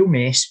was a real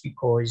mess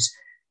because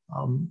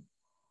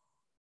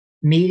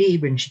Mary,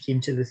 when she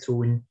came to the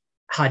throne,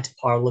 had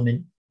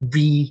Parliament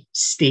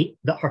restate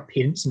that her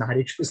parents'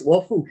 marriage was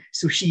lawful.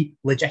 So she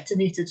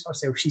legitimated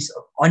herself. She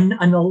sort of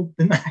unannulled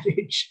the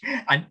marriage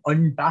and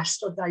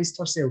unbastardized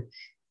herself.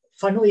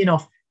 Funnily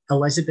enough,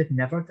 Elizabeth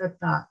never did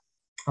that.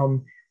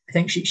 I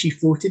think she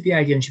floated the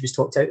idea and she was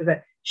talked out of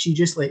it. She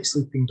just let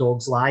sleeping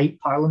dogs lie.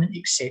 Parliament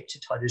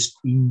accepted her as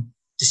queen,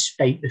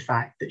 despite the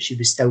fact that she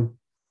was still,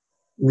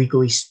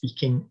 legally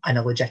speaking, an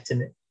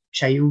illegitimate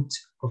child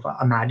of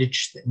a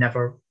marriage that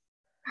never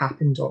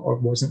happened or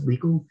wasn't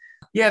legal.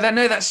 Yeah,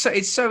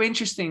 it's so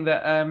interesting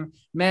that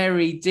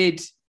Mary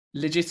did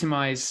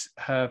legitimize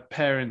her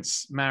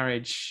parents'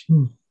 marriage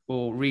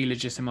or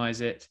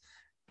re-legitimize it,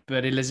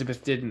 but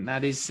Elizabeth didn't.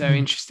 That is so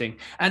interesting.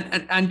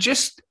 And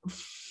just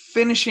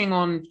finishing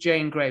on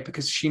Jane Grey,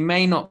 because she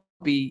may not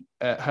be,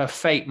 her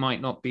fate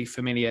might not be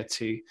familiar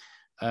to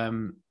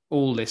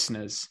all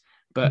listeners,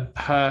 but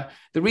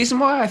the reason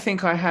why I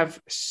think I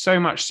have so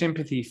much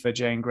sympathy for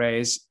Jane Grey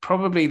is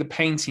probably the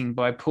painting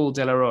by Paul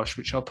Delaroche,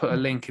 which I'll put a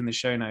link in the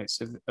show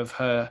notes of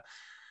her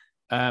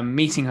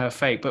meeting her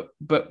fate.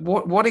 But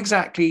what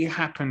exactly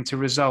happened to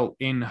result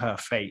in her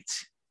fate?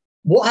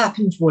 What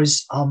happened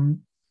was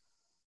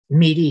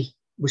Mary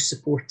was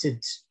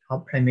supported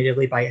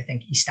primarily by, I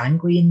think, East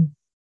Anglian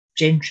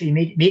gentry.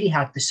 Mary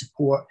had the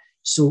support.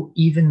 So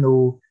even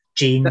though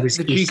Jane was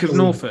the Duke of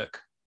Norfolk.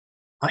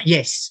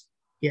 Yes,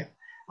 yeah.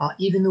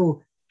 Even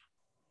though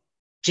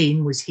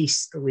Jane was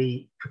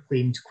hastily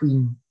proclaimed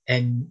queen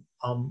in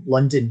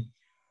London,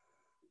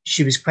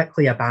 she was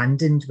quickly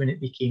abandoned when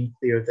it became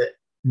clear that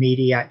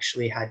Mary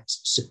actually had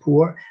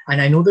support.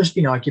 And I know there's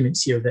been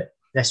arguments here that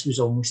this was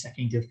almost a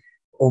kind of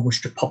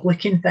almost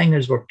Republican thing,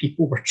 as where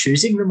people were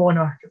choosing the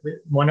monarch.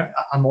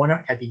 A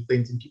monarch had been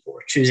blamed and people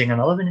were choosing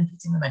another one and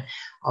putting them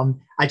in.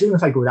 I don't know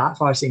if I go that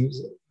far saying it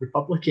was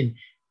Republican,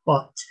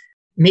 but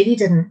Mary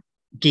didn't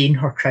gain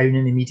her crown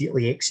and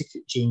immediately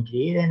execute Jane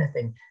Grey or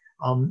anything.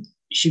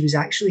 She was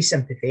actually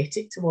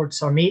sympathetic towards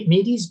her.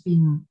 Mary's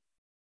been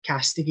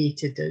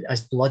castigated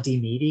as Bloody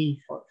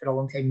Mary for a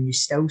long time, and you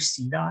still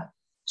see that.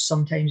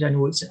 Sometimes I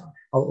know it's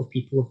a lot of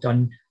people have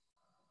done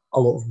a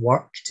lot of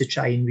work to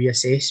try and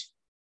reassess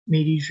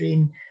Mary's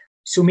reign.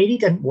 So Mary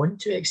didn't want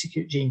to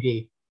execute Jane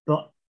Grey,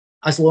 but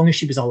as long as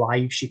she was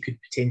alive, she could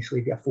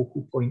potentially be a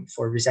focal point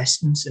for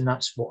resistance, and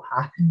that's what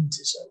happened.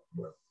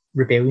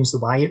 Rebellions, the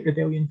Wyatt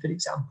Rebellion, for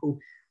example,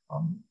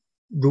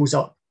 rose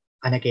up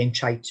and again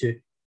tried to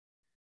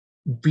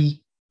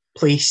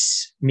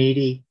replace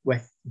Mary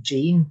with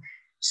Jane.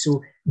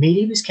 So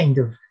Mary was kind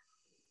of,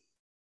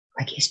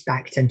 I guess,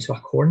 backed into a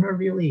corner,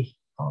 really.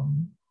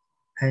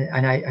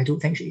 And I don't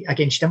think she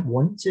didn't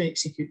want to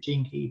execute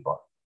Jane Grey, but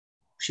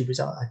she was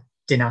a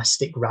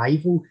dynastic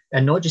rival,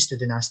 and not just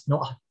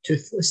not a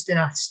toothless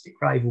dynastic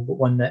rival, but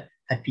one that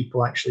had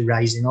people actually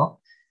rising up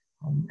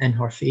in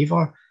her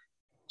favour.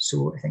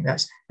 So I think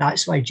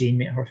that's why Jane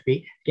met her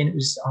fate. Again, it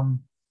was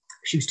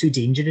she was too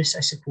dangerous,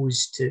 I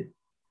suppose, to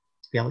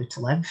be allowed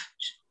to live.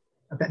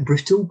 A bit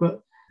brutal,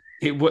 but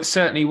it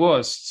certainly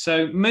was.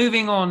 So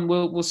moving on,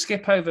 we'll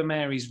skip over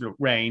Mary's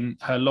reign,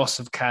 her loss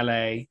of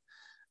Calais.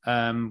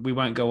 We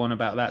won't go on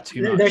about that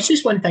too much. There's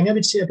just one thing I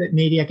would say about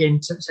Mary,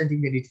 again,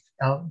 sounding very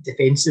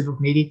defensive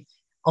of Mary.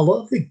 A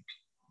lot of the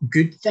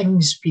good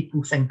things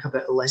people think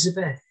about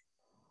Elizabeth,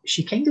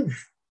 she kind of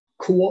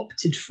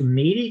co-opted from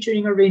Mary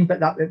during her reign, but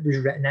that it was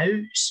written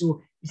out.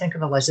 So you think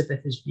of Elizabeth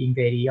as being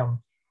very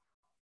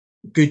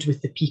good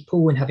with the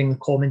people and having the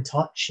common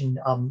touch and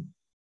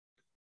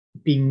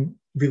being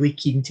really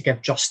keen to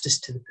give justice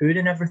to the poor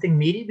and everything.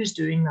 Mary was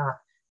doing that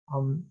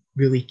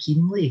really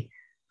keenly,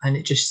 and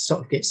it just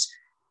sort of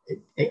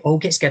it all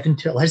gets given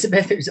to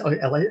Elizabeth.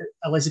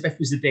 Elizabeth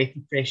was the breath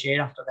of fresh air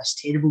after this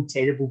terrible,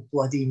 terrible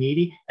Bloody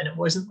Mary, and it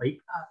wasn't like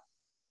that.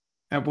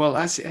 Well,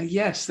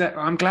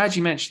 I'm glad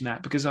you mentioned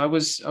that, because I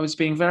was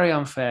being very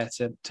unfair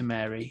to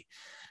Mary.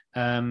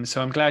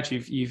 So I'm glad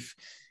you've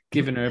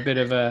given her a bit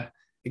of a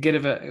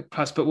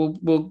plus. But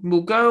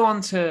we'll go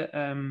on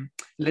to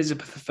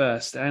Elizabeth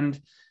first, and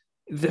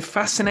the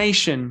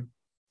fascination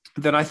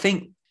that I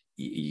think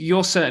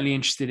you're certainly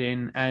interested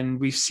in, and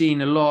we've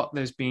seen a lot.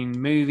 There's been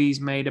movies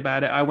made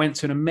about it. I went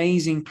to an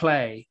amazing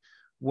play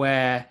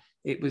where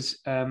it was.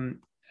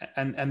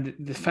 And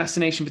the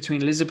fascination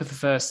between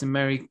Elizabeth I and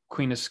Mary,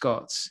 Queen of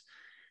Scots,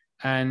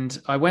 and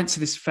I went to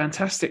this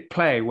fantastic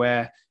play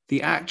where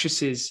the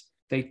actresses,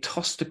 they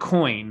tossed a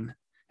coin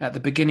at the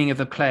beginning of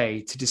the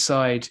play to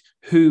decide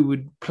who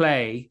would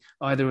play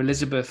either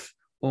Elizabeth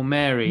or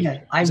Mary.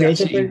 Yeah, I read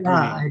about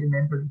that. I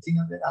remember reading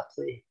about that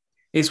play.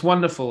 It's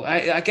wonderful.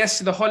 I guess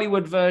the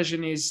Hollywood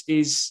version is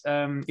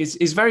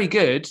very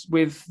good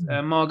with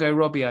Margot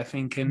Robbie, I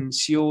think, and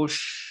Saoirse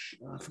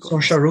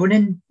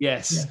Ronan.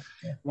 Yes,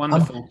 yeah.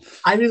 Wonderful.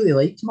 I really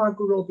liked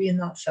Margot Robbie in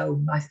that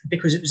film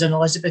because it was an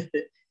Elizabeth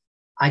that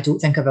I don't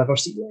think I've ever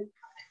seen.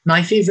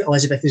 My favourite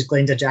Elizabeth is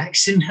Glenda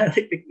Jackson. I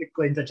like the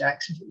Glenda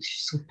Jackson.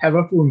 She's so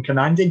powerful and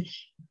commanding.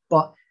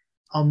 But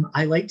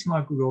I liked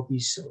Margot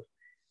Robbie's sort of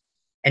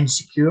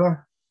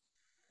insecure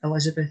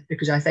Elizabeth,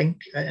 because I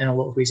think in a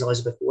lot of ways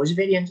Elizabeth was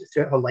very insecure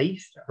throughout her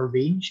life, her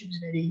reign. She was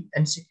very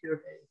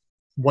insecure, very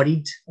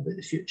worried about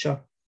the future.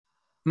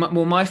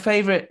 My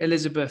favourite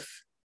Elizabeth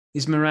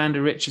is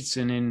Miranda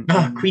Richardson in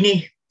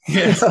Queenie.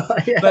 Yes.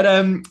 Yeah.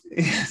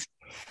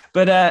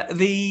 But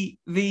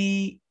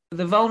the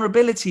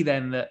vulnerability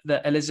then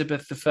that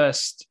Elizabeth I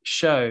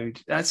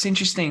showed, that's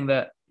interesting.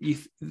 That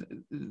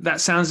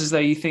sounds as though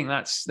you think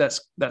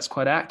that's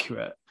quite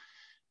accurate.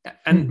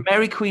 And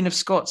Mary Queen of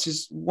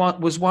Scots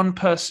was one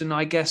person,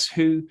 I guess,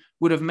 who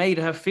would have made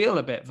her feel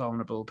a bit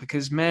vulnerable,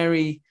 because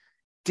Mary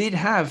did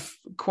have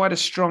quite a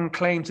strong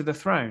claim to the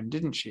throne,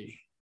 didn't she?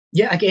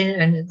 Yeah, again,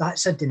 and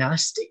that's a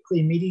dynastic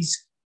claim.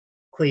 Mary's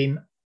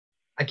claim,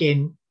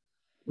 again,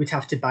 would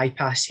have to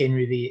bypass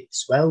Henry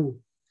VIII's will.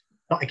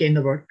 But again,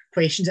 there were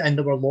questions, and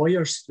there were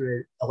lawyers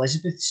throughout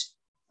Elizabeth's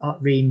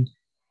reign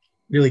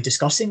really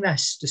discussing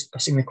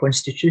the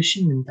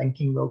Constitution and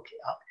thinking, well,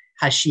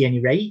 has she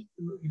any right?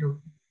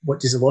 What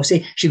does the law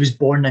say? She was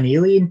born an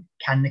alien.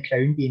 Can the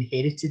crown be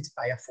inherited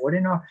by a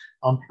foreigner?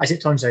 As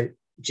it turns out,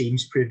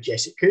 James proved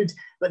yes, it could,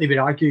 but they were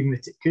arguing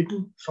that it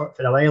couldn't for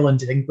a while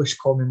under English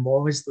common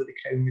law, as though the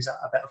crown was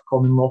a bit of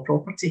common law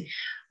property.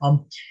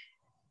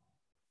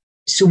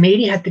 So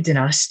Mary had the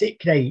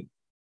dynastic right,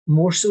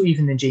 more so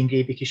even than Jane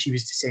Grey, because she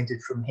was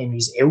descended from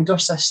Henry's elder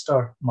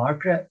sister,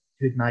 Margaret,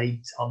 who had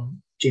married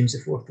James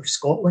IV of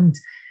Scotland.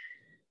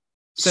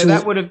 So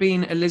that would have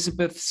been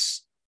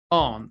Elizabeth's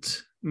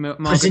aunt,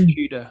 Margaret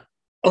Tudor.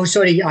 Oh,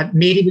 sorry,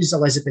 Mary was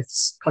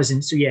Elizabeth's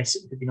cousin, so yes,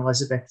 it would have been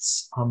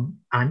Elizabeth's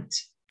aunt.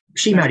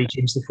 She married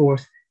James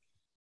IV.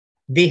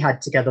 They had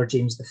together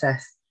James V,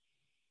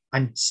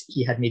 and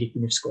he had Mary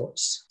Queen of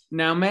Scots.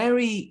 Now,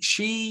 Mary,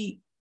 she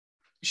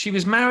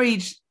was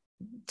married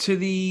to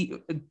the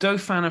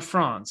Dauphin of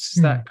France.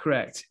 Is that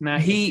correct? Now,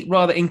 he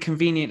rather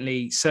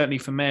inconveniently, certainly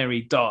for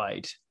Mary,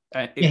 died.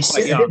 Yes,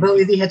 quite young. Well,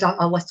 they had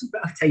a little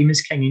bit of time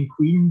as king and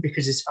queen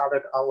because his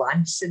father got a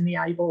lance in the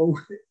eyeball,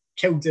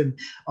 killed him,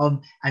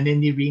 and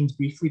then they reigned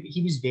briefly. But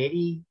he was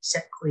very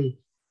sickly.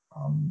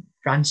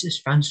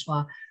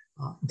 Francois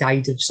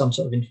died of some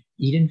sort of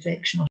ear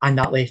infection, and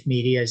that left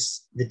Mary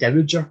as the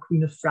Dowager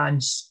Queen of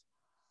France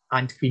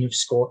and Queen of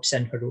Scots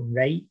in her own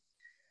right.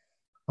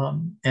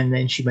 And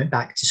then she went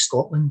back to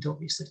Scotland,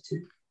 obviously,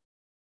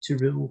 to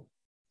rule.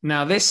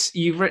 Now,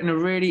 you've written a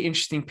really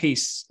interesting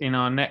piece in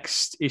our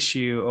next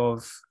issue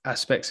of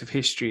Aspects of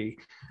History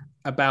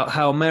about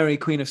how Mary,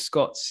 Queen of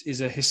Scots,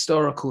 is a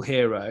historical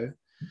hero.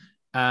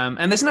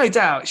 And there's no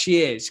doubt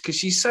she is, because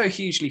she's so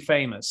hugely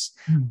famous.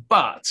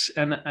 But,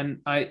 and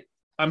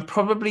I'm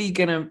probably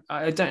gonna,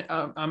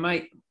 I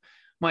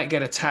might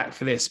get attacked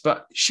for this,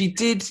 but she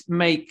didn't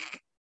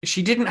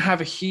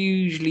have a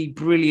hugely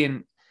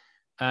brilliant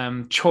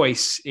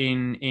choice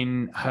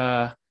in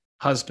her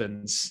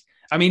husbands.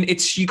 I mean,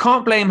 you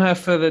can't blame her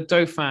for the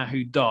Dauphin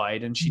who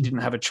died, and she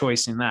didn't have a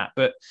choice in that.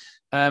 But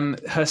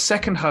her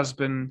second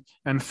husband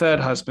and third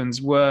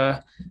husbands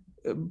were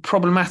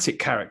problematic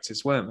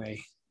characters, weren't they?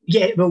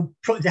 Yeah, well,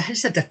 that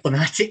is a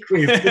diplomatic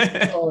way of putting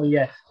it. Oh,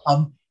 yeah.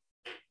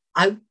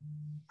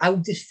 I'll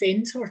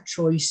defend her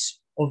choice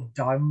of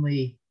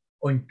Darnley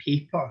on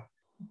paper,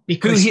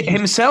 because he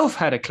himself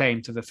had a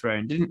claim to the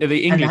throne, didn't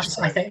the English?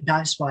 I think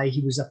that's why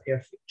he was a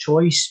perfect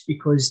choice,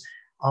 because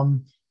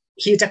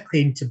he had a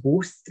claim to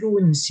both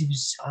thrones. He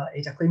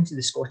had a claim to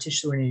the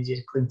Scottish throne, and he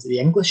had a claim to the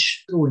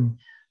English throne.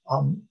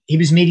 He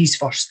was Mary's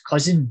first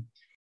cousin,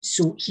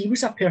 so he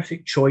was a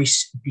perfect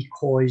choice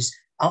because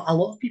a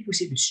lot of people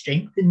say it would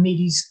strengthen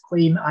Mary's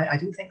claim. I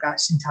don't think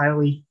that's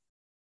entirely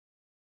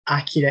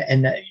accurate,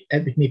 in that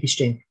it would maybe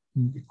strengthen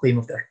the claim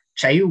of their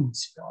child,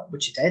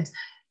 which it did.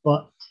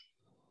 But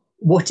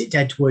what it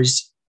did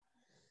was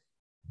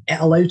it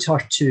allowed her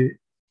to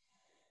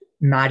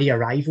marry a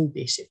rival,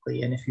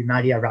 basically. And if you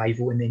marry a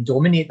rival and then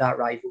dominate that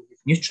rival, you've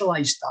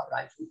neutralised that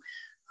rival.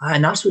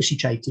 And that's what she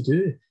tried to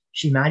do.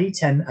 She married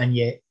him, and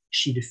yet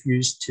she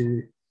refused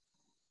to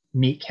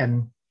make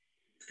him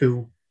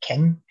full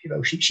king.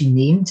 She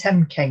named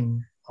him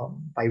king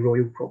by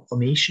royal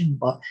proclamation,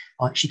 but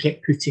she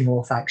kept putting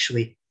off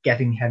actually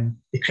giving him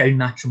the crown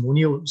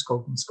matrimonial, it was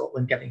called in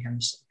Scotland, giving him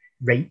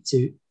right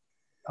to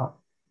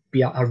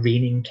be a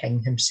reigning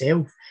king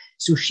himself.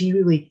 So she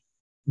really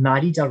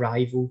married a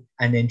rival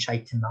and then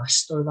tried to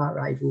master that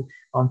rival.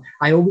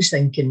 I always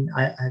think, and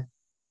I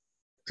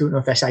don't know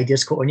if this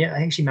idea's caught on yet. I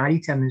think she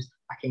married him as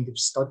a kind of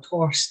stud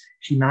horse.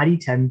 She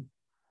married him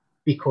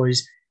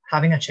because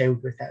having a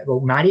child with it, well,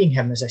 marrying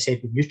him, as I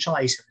said, would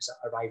neutralise him as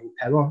a rival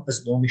power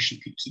as long as she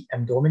could keep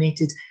him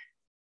dominated.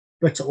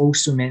 But it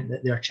also meant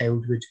that their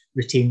child would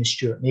retain the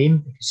Stuart name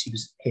because he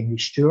was Henry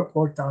Stuart,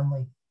 Lord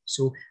Darnley.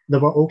 So there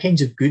were all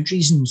kinds of good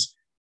reasons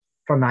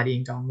for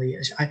marrying Darnley.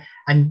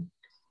 And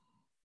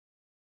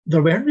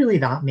there weren't really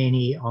that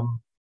many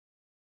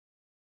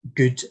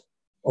good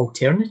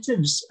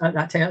alternatives at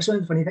that time. That's one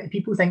of the funny things.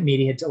 People think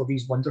Mary had all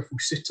these wonderful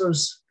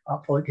suitors,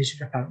 probably because she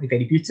was apparently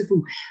very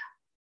beautiful.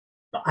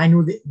 But I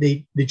know that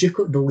the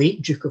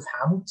late Duke of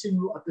Hamilton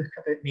wrote a book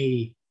about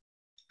Mary,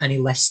 and he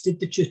listed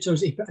the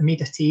tutors. He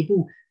made a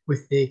table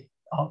with the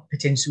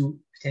potential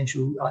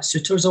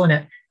suitors on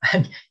it,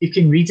 and you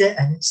can read it,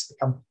 and it's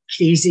like a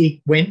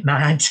crazy, went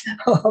mad,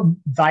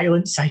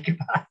 violent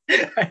psychopath.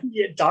 And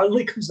yet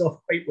Darnley comes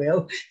off quite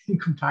well in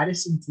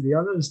comparison to the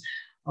others.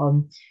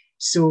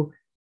 So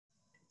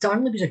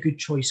Darnley was a good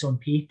choice on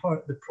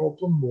paper. The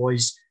problem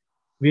was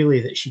really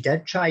that she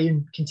did try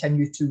and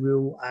continue to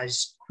rule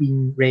as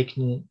Queen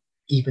Regnant,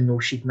 even though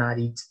she'd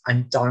married,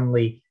 and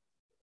Darnley,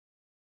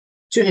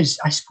 to his,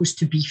 I suppose,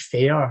 to be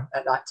fair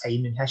at that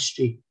time in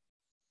history,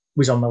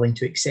 was unwilling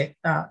to accept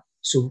that.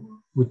 So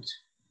would,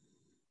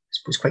 I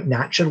suppose, quite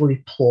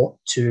naturally plot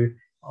to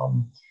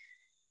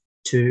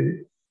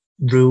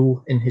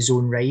rule in his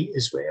own right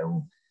as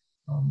well.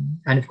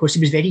 And of course, he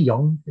was very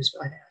young.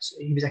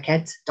 He was a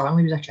kid.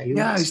 Darnley was a child.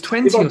 Yeah, he was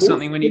 20 or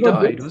something when he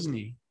died, wasn't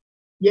he?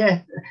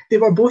 Yeah, they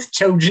were both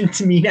children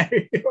to me now.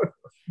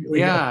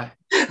 Really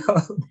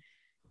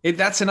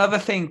that's another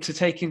thing to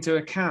take into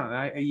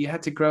account. You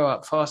had to grow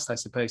up fast, I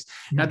suppose.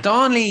 Now,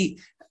 Darnley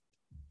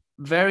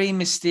very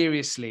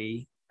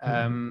mysteriously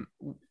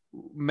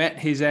met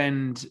his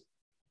end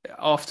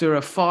after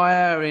a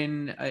fire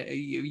in.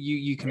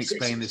 You can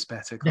explain this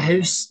better.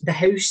 The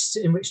house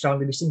in which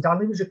Darnley was staying.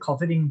 Darnley was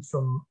recovering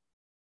from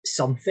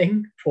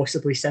something,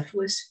 possibly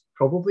syphilis,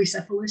 probably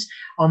syphilis.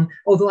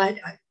 Although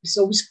it's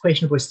always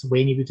questionable as to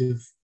when he would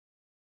have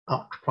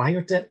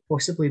acquired it.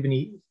 Possibly when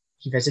he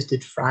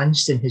visited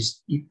France in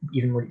his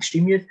even more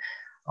extreme years.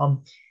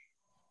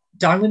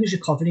 Darnley was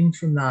recovering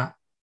from that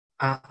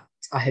at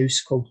a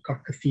house called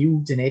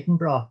Kirkafield in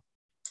Edinburgh,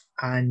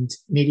 and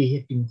Mary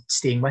had been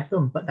staying with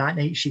him. But that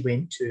night she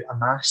went to a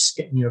mass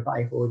at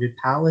nearby Holyrood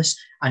Palace,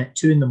 and at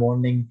 2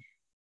 a.m,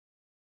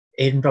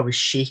 Edinburgh was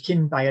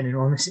shaken by an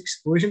enormous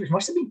explosion, which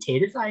must have been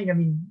terrifying. I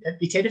mean, it'd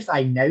be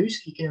terrifying now.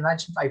 So you can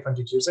imagine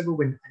 500 years ago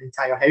when an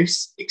entire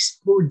house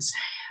explodes.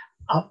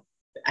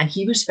 And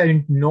he was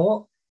found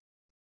not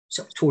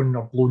sort of torn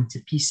or blown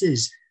to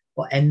pieces,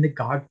 but in the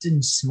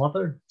garden,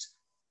 smothered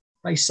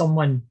by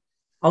someone,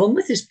 along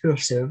with his poor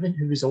servant,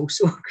 who was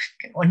also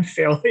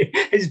unfairly,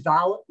 his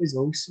valet was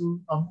also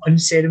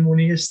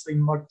unceremoniously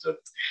murdered.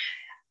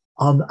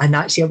 And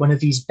that's yet one of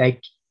these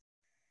big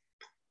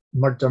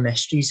murder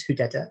mysteries. Who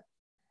did it?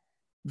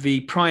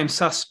 The prime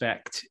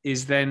suspect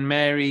is then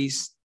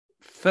Mary's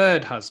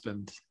third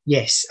husband.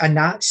 Yes, and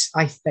that's,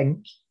 I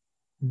think,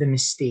 the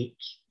mistake.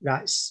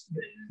 That's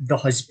the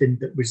husband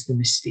that was the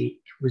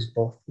mistake, was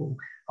Bothwell,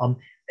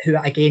 who,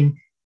 again,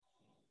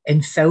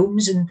 in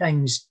films and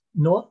things,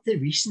 not the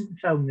recent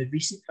film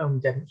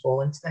didn't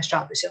fall into this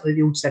trap, but certainly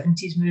the old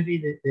 70s movie,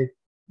 the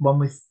one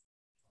with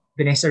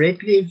Vanessa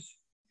Redgrave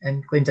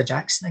and Glenda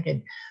Jackson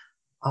again,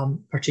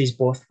 portrays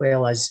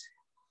Bothwell as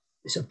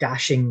sort of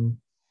dashing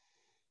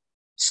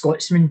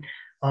Scotsman.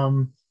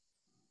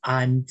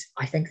 And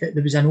I think that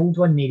there was an old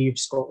one, Mary of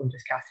Scotland,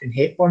 with Catherine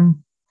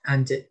Hepburn,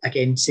 and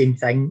again, same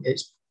thing.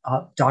 It's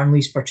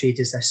Darnley's portrayed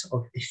as this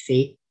sort of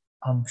effete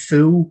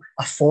fool,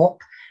 a fop,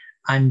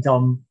 and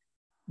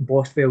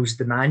Bothwell's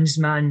the man's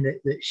man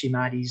that she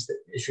marries that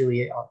is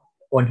really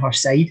on her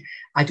side.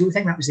 I don't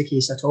think that was the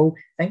case at all.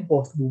 I think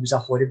Bothwell was a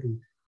horrible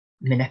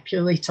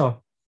manipulator,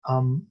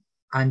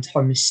 and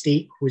her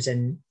mistake was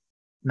in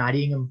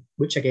marrying him,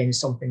 which again is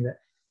something that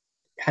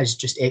has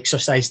just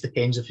exercised the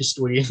pens of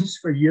historians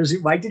for years.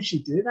 Why did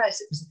she do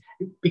this? It was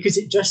because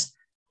it just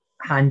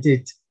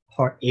handed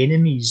her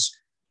enemies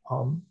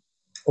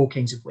all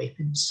kinds of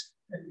weapons.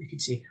 You could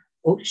say,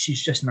 oh,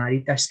 she's just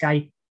married this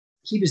guy.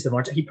 He was the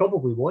murderer. He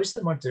probably was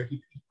the murderer,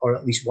 or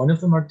at least one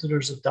of the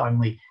murderers of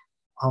Darnley.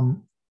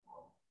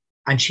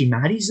 And she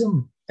marries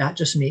him. That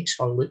just makes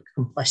her look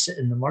complicit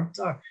in the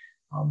murder.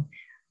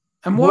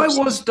 And why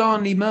was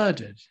Darnley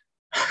murdered?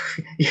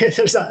 Yeah,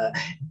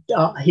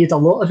 he had a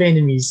lot of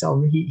enemies.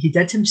 He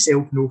did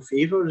himself no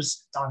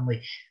favours,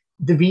 Darnley.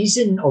 The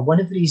reason, or one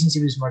of the reasons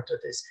he was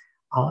murdered, is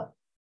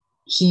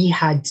he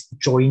had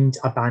joined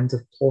a band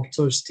of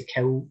plotters to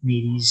kill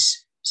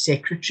Mary's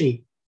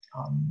secretary,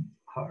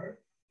 her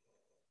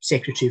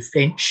Secretary of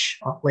French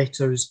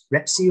letters,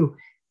 Rizzio.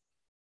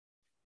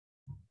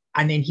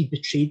 And then he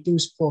betrayed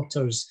those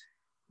plotters.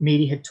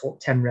 Mary had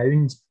talked him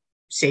round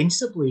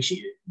sensibly.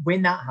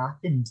 When that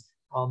happened,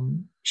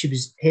 she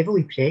was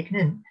heavily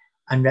pregnant,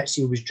 and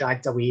Rizzio was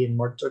dragged away and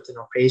murdered in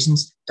her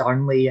presence.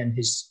 Darnley and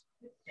his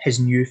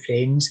new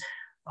friends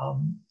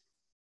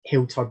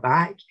held her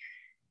back.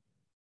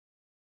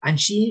 And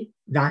she,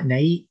 that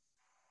night,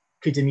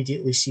 could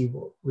immediately see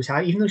what was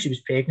happening. Even though she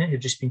was pregnant,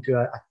 had just been through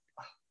a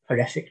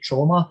horrific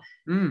trauma,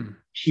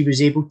 she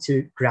was able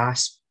to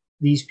grasp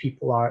these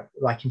people are,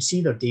 I can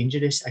see they're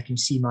dangerous. I can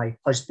see my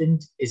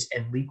husband is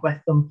in league with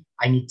them.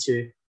 I need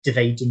to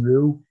divide and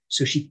rule.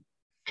 So she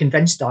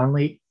convinced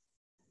Darnley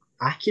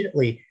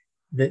accurately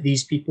that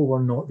these people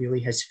were not really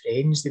his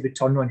friends. They would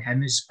turn on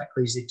him as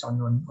quickly as they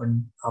turned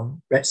on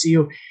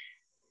Rizzio.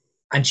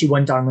 And she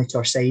won Darnley to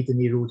her side, and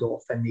they rode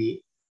off, and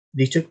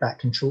they took back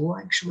control,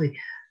 actually.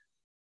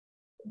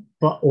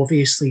 But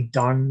obviously,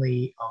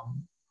 Darnley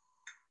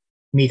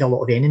made a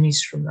lot of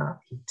enemies from that.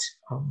 He'd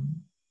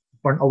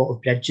burnt a lot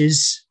of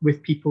bridges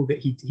with people that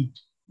he'd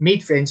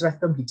made friends with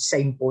them. He'd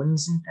signed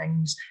bonds and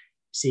things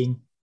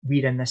saying,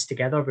 we're in this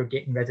together. We're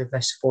getting rid of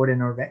this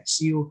foreigner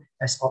Rizzio,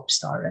 this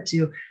upstart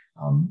Rizzio.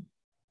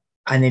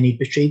 And then he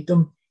betrayed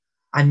them.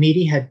 And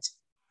Mary had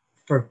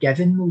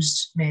forgiven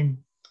those men.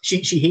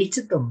 She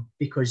hated them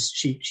because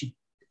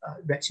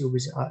Rizzio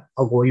was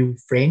a loyal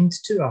friend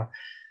to her.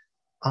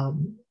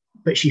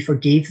 But she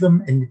forgave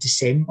them in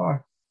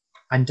December,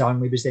 and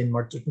Darnley was then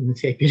murdered in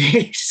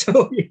February.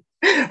 So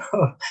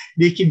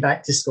they came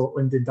back to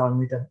Scotland, and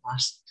Darnley didn't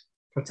last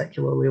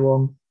particularly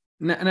long.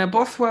 Now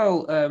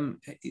Bothwell,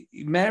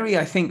 Mary,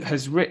 I think,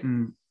 has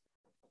written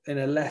in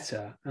a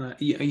letter, and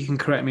you can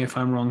correct me if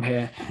I'm wrong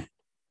here,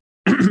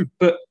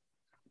 but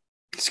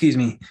excuse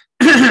me.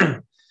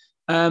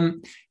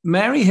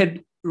 Mary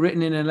had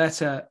written in a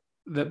letter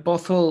that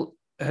Bothwell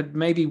had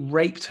maybe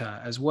raped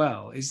her as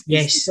well.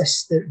 Yes,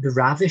 the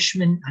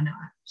ravishment, and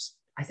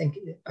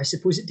I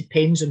suppose it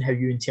depends on how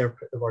you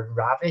interpret the word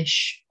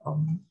ravish.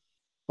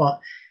 But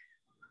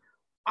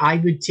I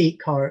would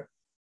take her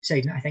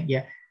side, and I think,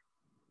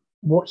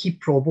 what he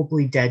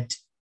probably did,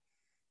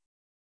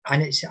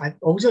 and it's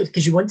also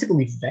because you want to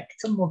believe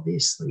victim,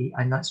 obviously,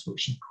 and that's what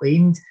she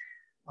claimed.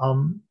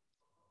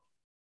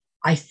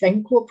 I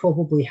think what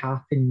probably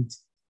happened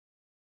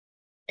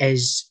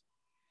is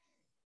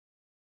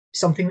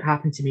something that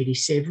happened to Mary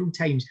several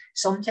times.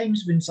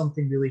 Sometimes when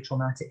something really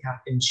traumatic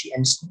happened, she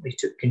instantly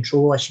took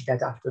control, as she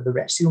did after the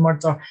Rizzio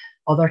murder.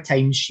 Other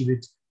times she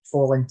would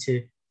fall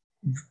into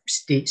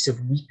states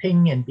of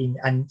weeping and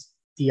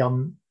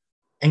the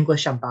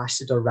English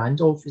ambassador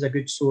Randolph was a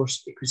good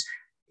source because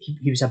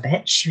he was a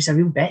bitch. She was a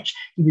real bitch.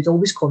 He would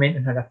always comment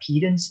on her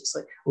appearance. It's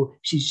like, oh,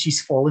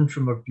 she's fallen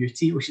from her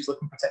beauty, or she's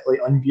looking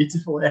particularly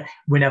unbeautiful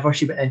whenever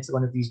she went into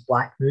one of these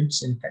black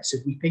moods and fits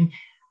of weeping.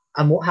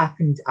 And what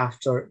happened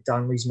after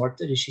Darnley's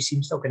murder is she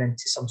seems to have gone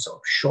into some sort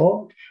of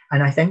shock.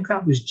 And I think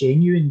that was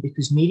genuine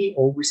because Mary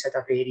always had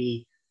a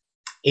very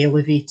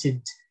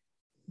elevated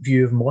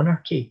view of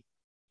monarchy.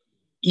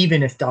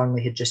 Even if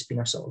Darnley had just been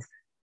a sort of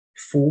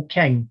faux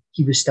king,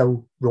 he was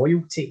still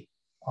royalty.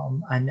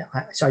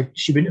 So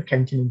she wouldn't have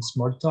countenanced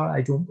murder,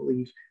 I don't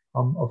believe,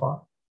 of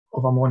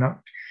a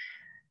monarch.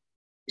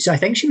 So I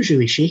think she was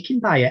really shaken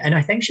by it. And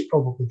I think she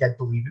probably did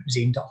believe it was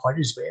aimed at her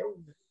as well.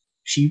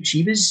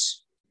 She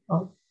was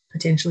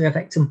potentially a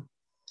victim.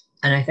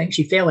 And I think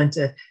she fell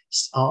into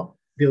a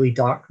really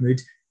dark mood.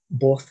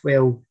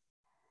 Bothwell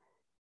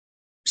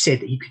said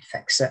that he could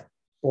fix it.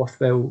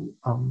 Bothwell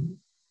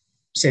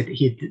said that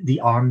he had the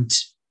armed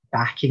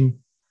backing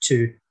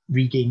to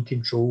regain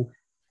control,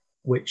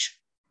 which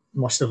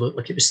must have looked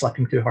like it was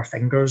slipping through her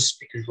fingers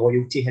because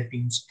royalty had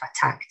been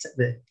attacked at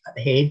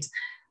the head.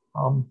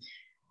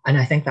 And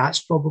I think that's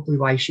probably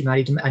why she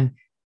married him. And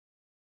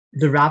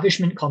the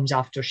ravishment comes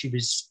after she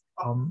was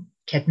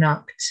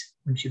kidnapped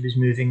when she was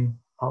moving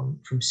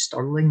from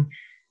Stirling.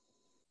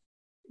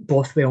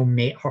 Bothwell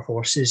met her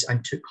horses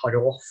and took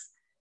her off.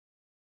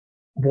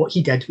 What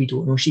he did, we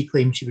don't know. She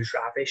claimed she was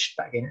ravished,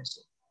 but again,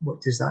 what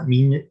does that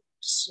mean?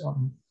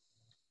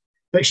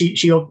 But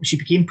she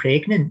became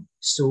pregnant,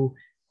 so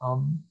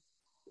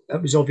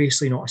it was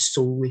obviously not a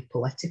solely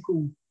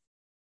political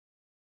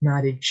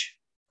marriage.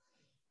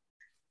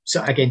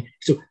 So again,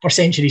 for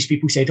centuries,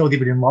 people said, "Oh, they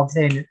were in love."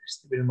 Then they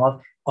were in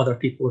love. Other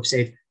people have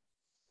said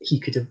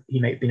he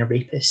might have been a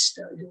rapist.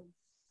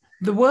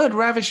 The word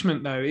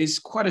ravishment, though, is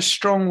quite a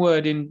strong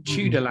word in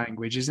Tudor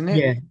language, isn't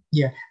it?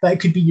 Yeah, but it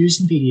could be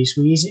used in various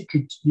ways. It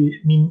could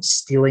mean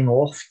stealing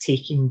off,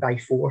 taking by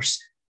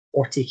force,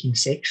 or taking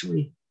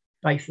sexually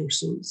by force.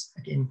 So it's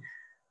again.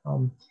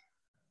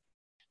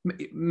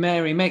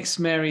 Mary makes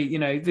Mary,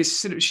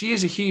 this she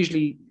is a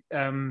hugely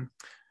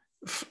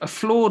a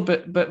flawed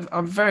but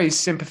a very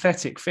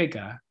sympathetic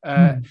figure.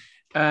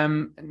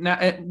 Now,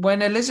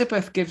 when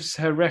Elizabeth gives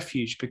her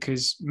refuge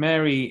because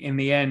Mary, in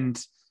the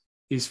end,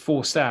 is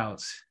forced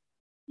out.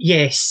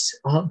 Yes,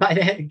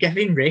 but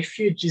giving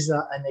refuge is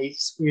a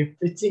nice way of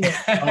putting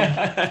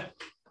it.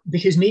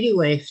 Because Mary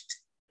left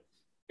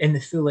in the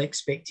full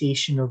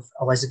expectation of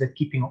Elizabeth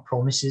keeping up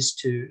promises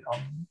to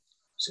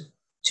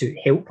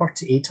help her,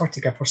 to aid her, to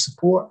give her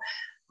support.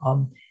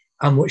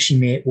 And what she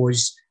met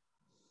was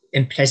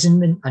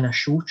imprisonment and a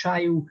show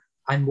trial.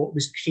 And what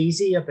was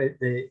crazy about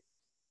the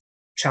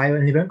trial,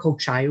 and they weren't called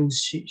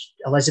trials,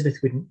 Elizabeth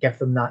wouldn't give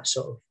them that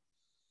sort of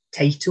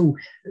title.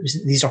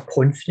 These are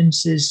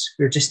conferences.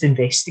 We're just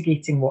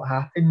investigating what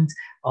happened.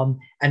 And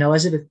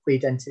Elizabeth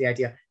played into the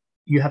idea,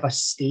 you have a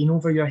stain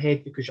over your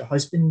head because your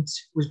husband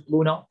was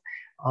blown up.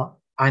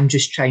 I'm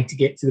just trying to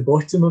get to the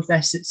bottom of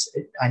this,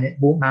 and it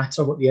won't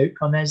matter what the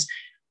outcome is.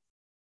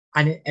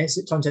 And as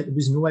it turns out, there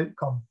was no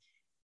outcome.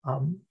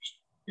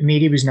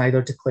 Mary was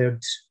neither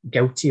declared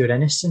guilty or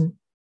innocent.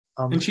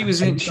 And she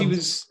was.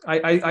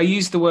 I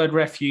used the word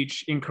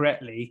refuge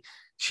incorrectly.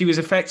 She was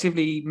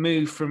effectively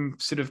moved from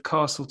sort of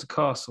castle to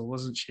castle,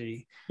 wasn't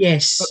she?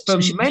 Yes,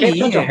 for she many was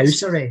kept years. under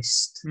house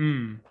arrest.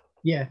 Mm.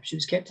 Yeah, she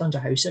was kept under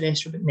house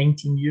arrest for about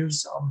 19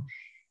 years,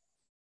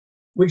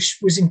 which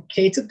was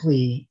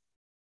incredibly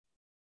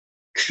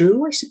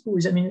cruel, I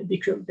suppose. I mean, it'd be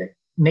cruel that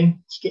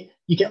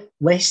you get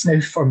less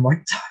now for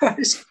murder,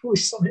 I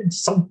suppose, in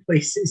some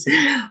places.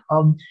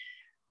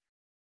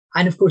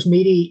 And of course,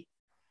 Mary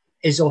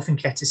is often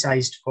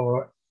criticised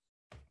for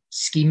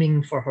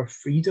scheming for her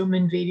freedom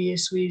in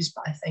various ways,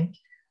 but I think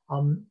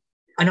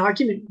an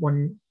argument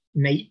one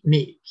might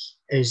make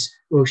is,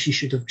 well, she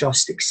should have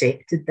just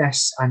accepted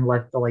this and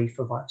lived the life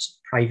of a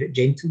private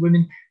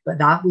gentlewoman, but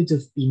that would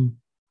have been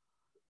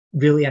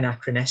really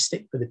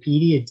anachronistic for the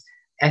period.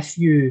 If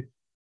you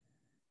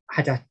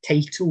had a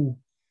title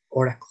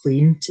or a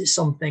claim to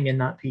something in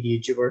that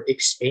period, you were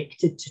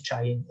expected to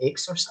try and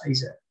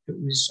exercise it. It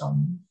was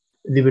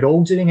they were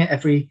all doing it.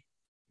 Every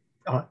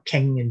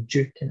king and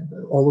duke and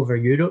all over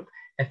Europe,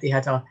 if they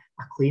had a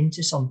claim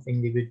to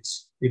something,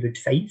 they would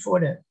fight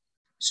for it.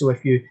 So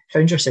if you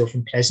found yourself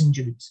imprisoned,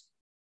 you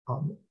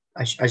would,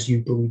 as you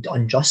believed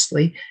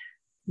unjustly,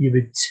 you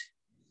would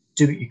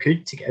do what you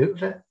could to get out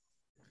of it.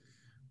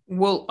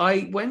 Well,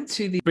 I went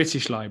to the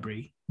British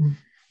Library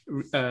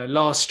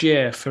last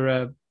year for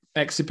a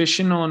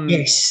exhibition on...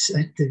 Yes,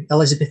 the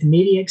Elizabeth and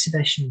Mary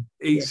exhibition.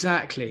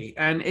 Exactly.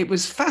 Yeah. And it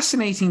was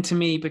fascinating to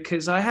me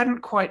because I hadn't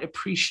quite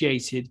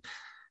appreciated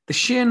the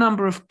sheer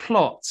number of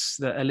plots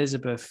that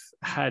Elizabeth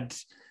had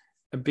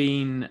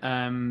been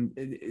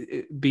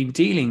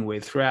dealing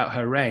with throughout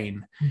her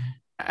reign. Mm-hmm.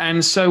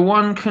 And so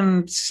one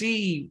can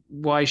see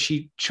why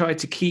she tried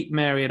to keep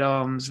Mary at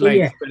arm's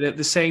length, but at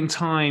the same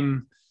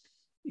time,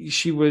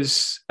 she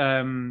was a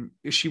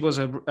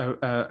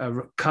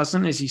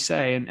cousin, as you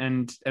say,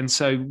 and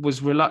so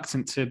was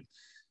reluctant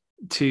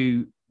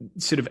to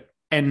sort of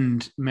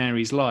end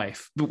Mary's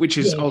life, but which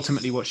is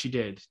ultimately what she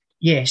did.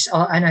 Yes,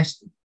 and I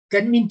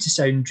didn't mean to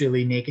sound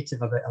really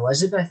negative about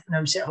Elizabeth, and I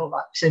was saying,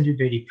 that sounded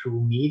very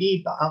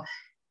pro-Mary, but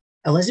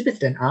Elizabeth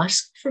didn't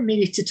ask for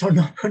Mary to turn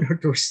up on her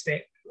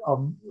doorstep.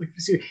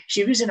 So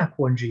she was in a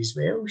quandary as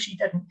well. She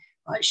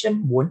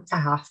didn't want to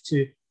have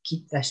to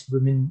keep this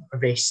woman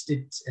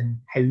arrested and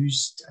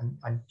housed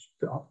and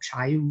put up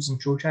trials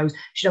and show trials.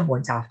 She didn't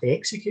want to have to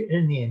execute her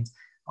in the end.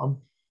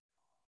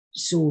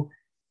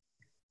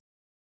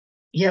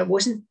 It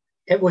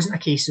wasn't a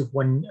case of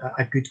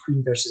a good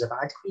queen versus a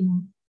bad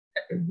queen.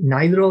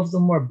 Neither of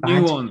them were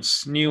bad.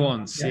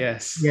 Nuance,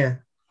 yes. Yeah.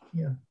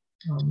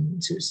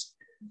 So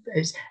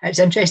it's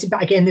interesting,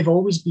 but again, they've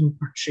always been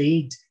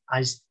portrayed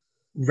as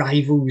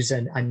rivals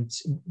and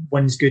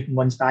one's good and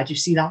one's bad. You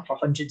see that for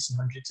hundreds and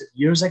hundreds of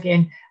years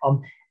again.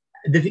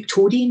 The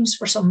Victorians,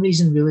 for some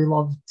reason, really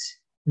loved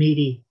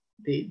Mary.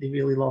 They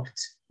really loved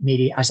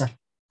Mary as a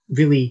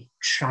really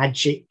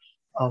tragic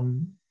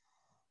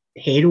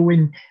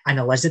heroine, and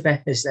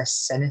Elizabeth is this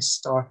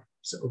sinister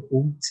sort of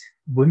old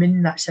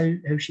woman. That's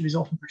how she was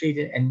often portrayed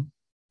in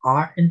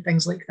art and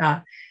things like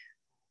that.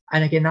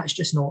 And again, that's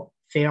just not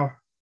fair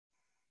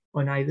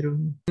on either of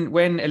them.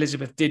 When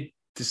Elizabeth did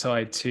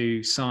decide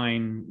to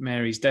sign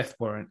Mary's death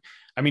warrant,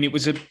 I mean, it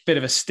was a bit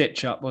of a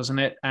stitch up, wasn't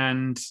it?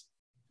 And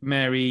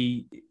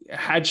Mary,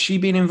 had she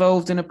been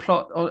involved in a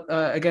plot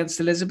against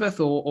Elizabeth,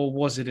 or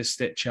was it a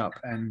stitch up?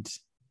 And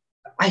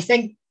I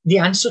think the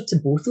answer to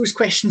both those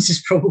questions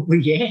is probably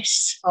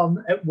yes.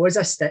 It was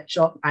a stitch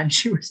up, and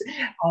she was.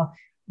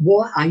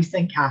 What I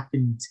think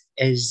happened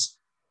is,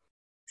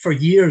 for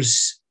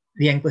years,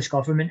 the English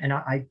government, and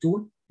I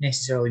don't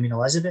necessarily mean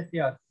Elizabeth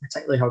here,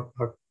 particularly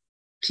her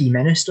key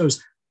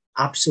ministers,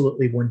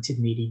 absolutely wanted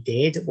Mary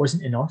dead. It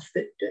wasn't enough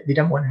that they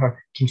didn't want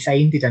her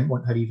confined. They didn't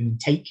want her even in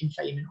tight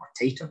confinement or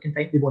tighter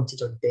confinement. They wanted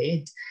her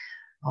dead.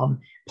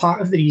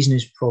 Part of the reason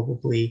is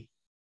probably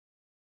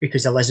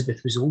because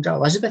Elizabeth was older.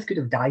 Elizabeth could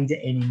have died at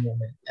any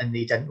moment, and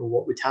they didn't know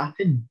what would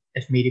happen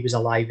if Mary was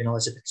alive and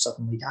Elizabeth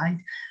suddenly died.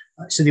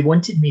 So they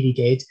wanted Mary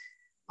dead,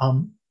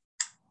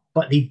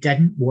 but they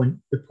didn't want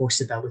the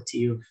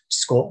possibility of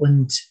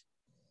Scotland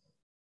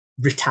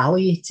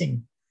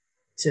retaliating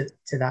to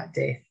that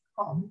death.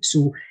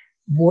 So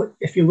what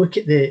if you look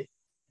at the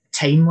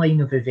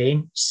timeline of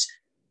events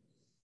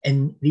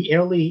in the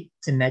early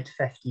to mid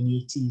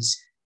 1580s,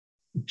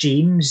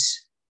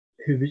 James,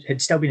 who had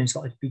still been in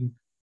Scotland, had been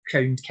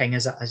crowned king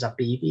as a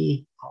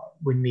baby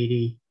when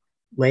Mary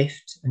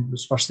left and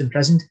was first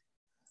imprisoned.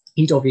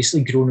 He'd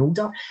obviously grown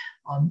older.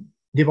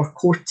 They were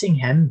courting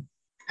him,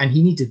 and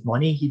he needed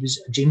money.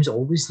 James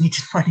always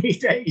needed money.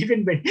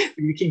 Even when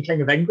he became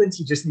king of England,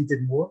 he just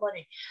needed more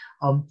money.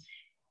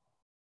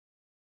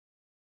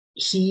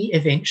 He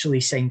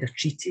eventually signed a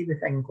treaty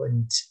with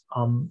England,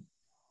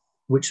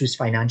 which was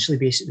financially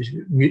based. It was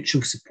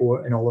mutual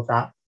support and all of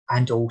that,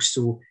 and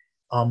also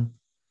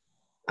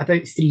a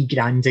about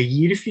 $3,000 a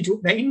year, if you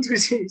don't mind.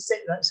 That's what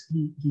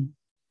he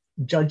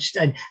judged,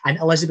 and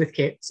Elizabeth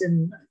kept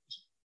him.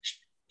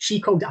 She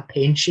called it a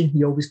pension.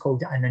 He always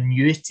called it an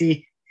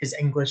annuity, his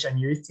English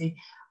annuity,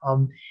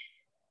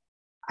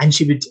 and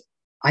she would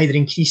either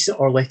increase it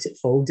or let it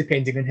fall,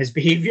 depending on his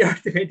behaviour,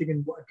 depending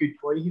on what a good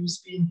boy he was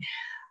being.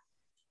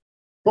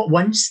 But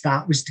once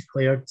that was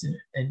declared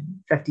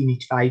in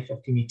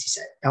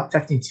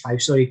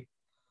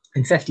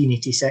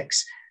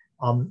 1586,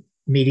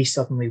 Mary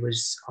suddenly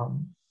was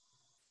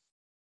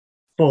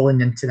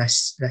falling into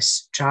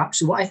this trap.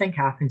 So what I think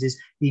happened is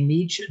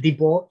they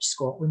bought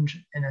Scotland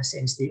in a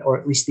sense, or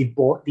at least they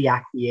bought the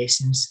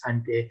acquiescence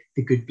and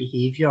the good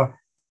behaviour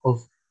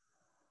of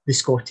the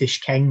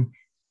Scottish king.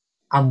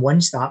 And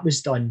once that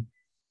was done,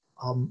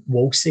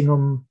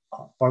 Walsingham,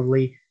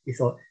 Burghley, they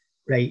thought,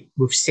 right,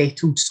 we've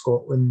settled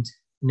Scotland.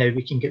 Now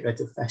we can get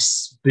rid of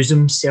this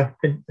bosom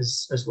serpent,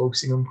 as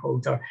Walsingham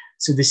called her.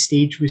 So the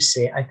stage was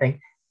set, I think,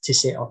 to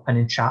set up an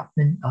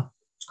entrapment.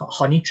 It's got a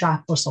honey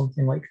trap or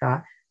something like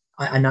that.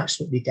 And that's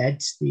what they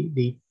did.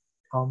 They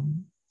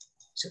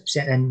sort of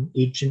set in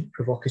agent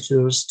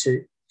provocateurs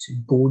to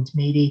goad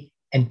Mary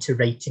into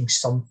writing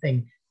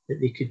something that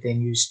they could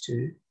then use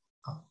to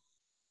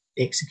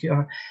execute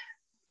her.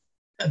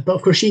 But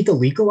of course, she had the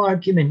legal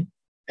argument.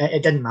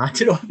 It didn't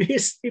matter,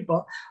 obviously,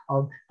 but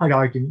her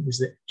argument was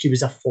that she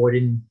was a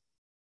foreign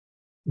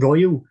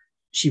royal.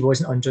 She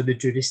wasn't under the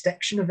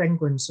jurisdiction of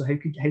England, so how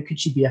could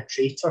she be a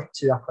traitor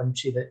to a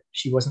country that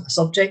she wasn't a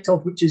subject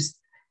of, which is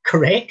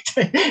correct,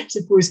 I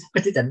suppose,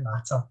 but it didn't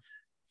matter.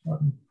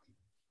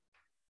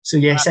 So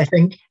yes, I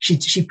think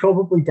she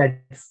probably did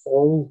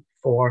fall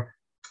for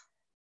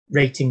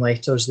writing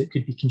letters that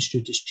could be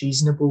construed as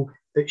treasonable,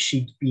 but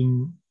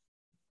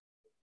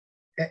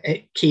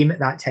it came at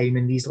that time,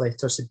 and these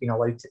letters had been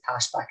allowed to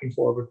pass back and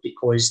forward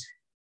because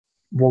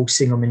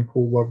Walsingham and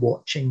co were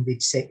watching.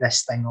 They'd set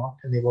this thing up,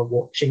 and they were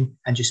watching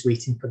and just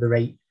waiting for the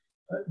right,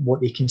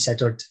 what they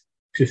considered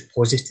proof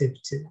positive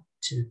to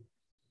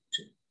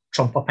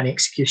trump up an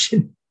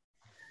execution.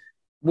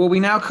 Well, we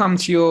now come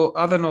to your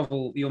other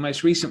novel, your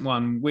most recent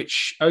one,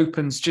 which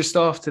opens just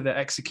after the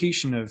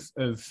execution of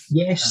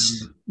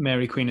yes,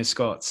 Mary, Queen of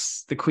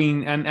Scots, the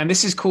Queen, and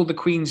this is called The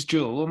Queen's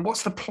Duel. And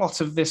what's the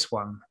plot of this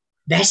one?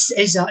 This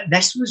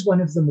was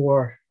one of the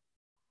more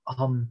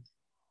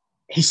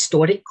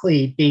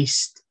historically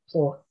based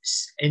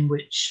plots in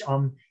which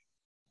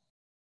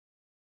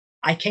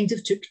I kind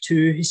of took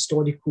two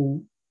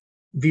historical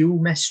real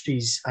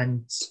mysteries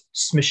and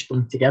smushed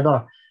them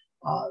together.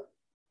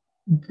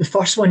 The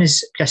first one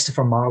is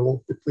Christopher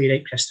Marlowe, the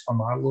playwright Christopher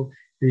Marlowe,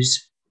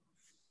 who's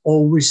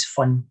always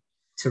fun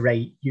to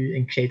write,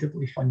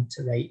 incredibly fun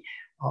to write.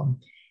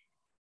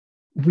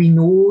 We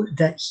know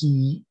that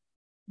he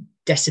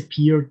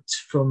disappeared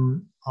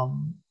from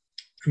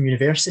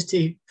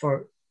university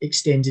for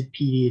extended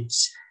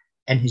periods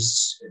in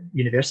his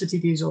university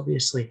days,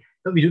 obviously,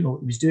 but we don't know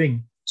what he was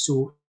doing.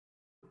 So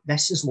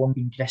this has long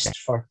been grist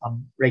for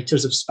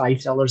writers of spy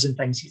thrillers and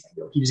things. He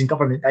was in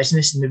government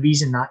business, and the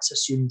reason that's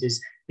assumed is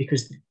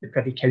because the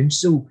Privy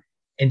Council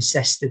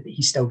insisted that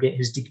he still get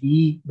his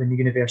degree when the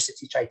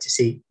university tried to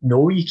say,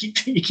 no, you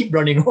keep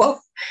running off.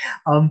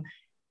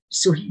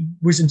 So he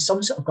was in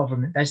some sort of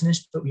government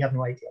business, but we have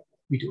no idea.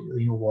 We don't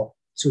really know what.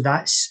 So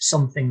that's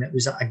something that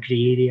was a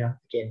grey area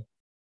again.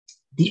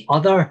 The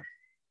other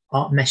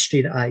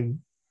mystery that I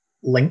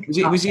linked...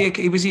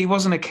 He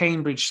wasn't a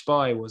Cambridge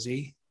spy, was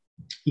he?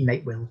 He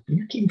might well have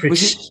been a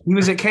Cambridge. He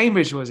was at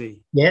Cambridge, was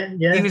he? Yeah.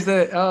 He was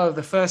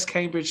the first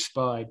Cambridge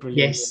spy.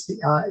 Brilliant. Yes,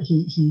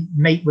 he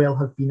might well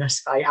have been a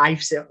spy.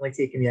 I've certainly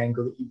taken the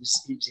angle that he was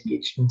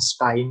engaged in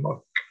spying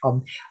work.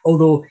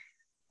 Although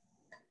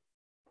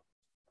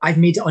I've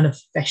made it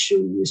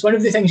unofficial. It's one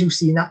of the things you'll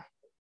see in that.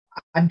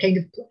 I'm kind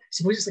of, I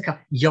suppose it's like a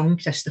young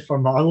Christopher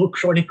Marlowe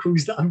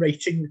chronicles that I'm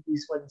writing with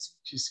these ones,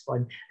 which is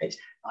fun. It's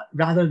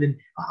rather than,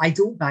 I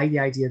don't buy the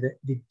idea that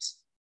the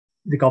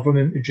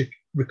government would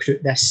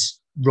recruit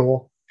this raw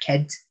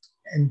kid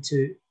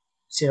into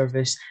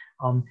service.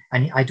 And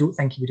I don't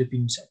think he would have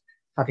been sort of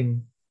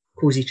having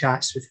cosy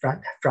chats with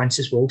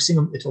Francis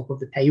Walsingham at the top of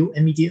the pile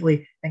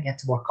immediately. I think he had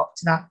to work up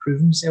to that,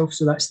 prove himself.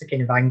 So that's the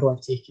kind of angle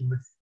I've taken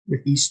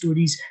with these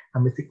stories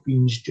and with the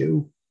Queen's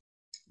Duel.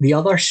 The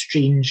other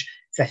strange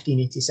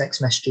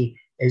 1586 mystery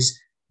is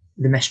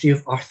the mystery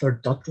of Arthur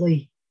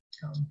Dudley,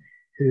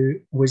 who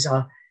was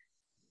a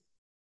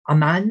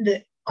man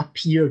that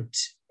appeared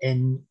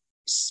in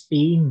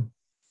Spain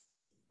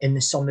in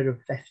the summer of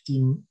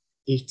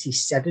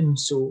 1587.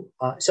 So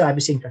I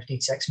was saying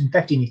 1586, in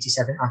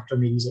 1587 after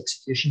Mary's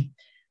execution.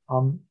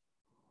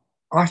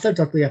 Arthur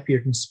Dudley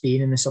appeared in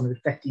Spain in the summer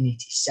of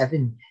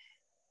 1587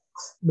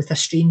 with a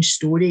strange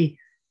story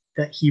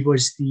that he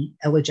was the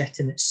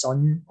illegitimate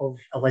son of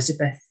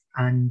Elizabeth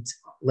and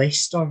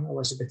Leicester,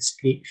 Elizabeth's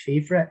great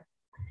favourite.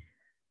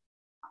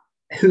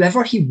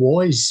 Whoever he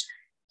was,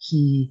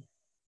 he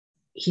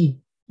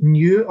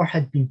knew or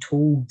had been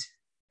told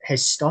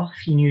his stuff.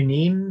 He knew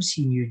names,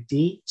 he knew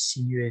dates,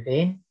 he knew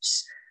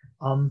events.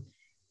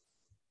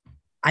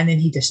 And then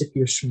he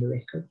disappears from the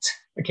record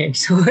again.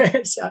 So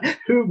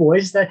who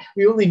was that?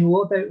 We only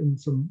know about him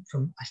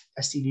from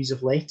a series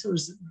of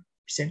letters that were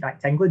sent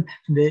back to England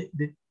from the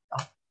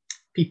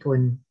people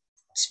in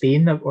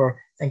Spain that were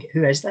thinking,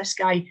 who is this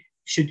guy?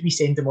 Should we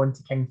send him on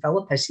to King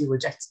Philip? Is he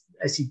legit?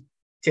 Is he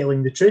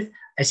telling the truth?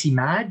 Is he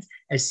mad?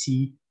 Is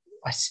he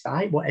a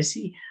spy? What is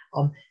he?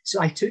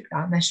 So I took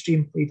that mystery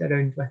and played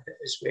around with it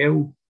as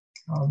well.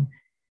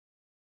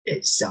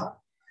 It's I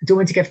don't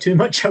want to give too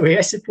much away,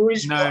 I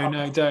suppose.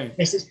 No, don't.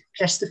 This is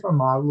Christopher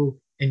Marlowe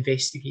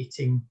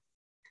investigating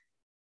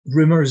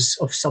rumours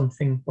of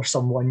something or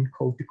someone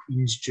called the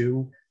Queen's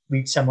Jewel,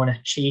 leads him on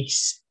a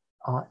chase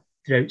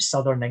throughout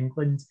southern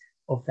England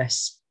of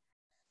this.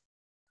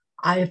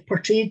 I have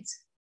portrayed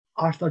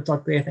Arthur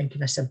Dudley, I think,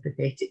 in a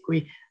sympathetic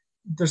way.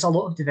 There's a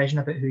lot of division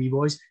about who he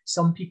was.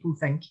 Some people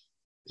think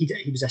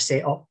he was a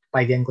set-up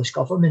by the English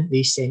government.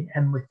 They sent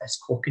him with this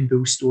cock and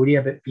bull story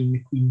about being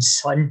the Queen's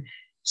son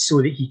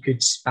so that he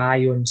could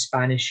spy on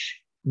Spanish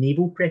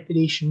naval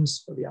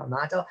preparations for the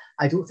Armada.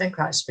 I don't think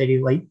that's very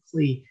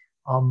likely.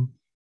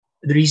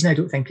 The reason I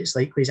don't think it's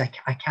likely is I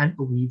can't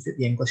believe that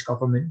the English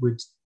government would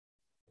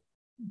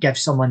give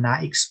someone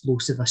that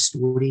explosive a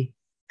story,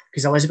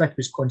 because Elizabeth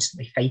was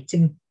constantly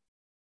fighting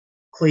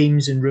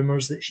claims and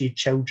rumours that she had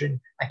children.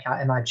 I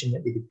can't imagine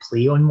that they would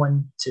play on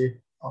one to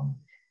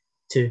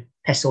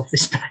piss off the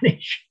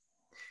Spanish.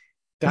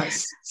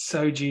 That's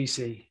so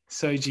juicy,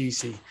 so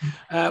juicy.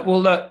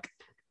 Well, look,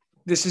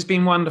 this has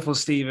been wonderful,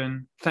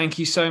 Stephen. Thank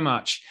you so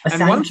much.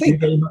 Thank you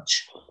very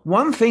much.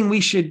 One thing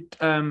we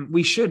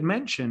should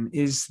mention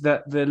is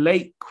that the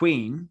late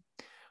Queen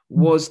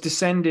was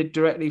descended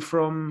directly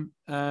from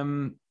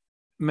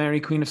Mary,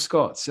 Queen of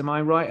Scots. Am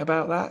I right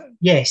about that?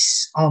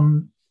 Yes,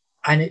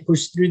 and it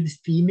goes through the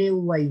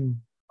female line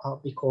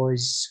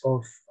because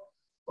of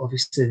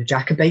obviously the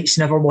Jacobites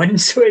never won,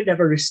 so it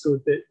never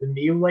restored the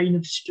male line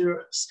of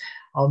Stuarts.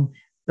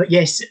 But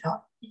yes,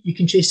 you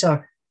can trace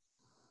her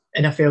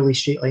in a fairly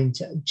straight line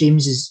to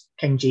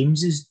King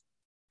James's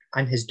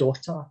and his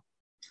daughter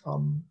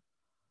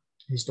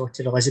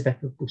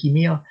Elizabeth of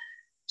Bohemia.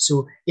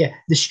 So yeah,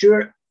 the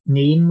Stuart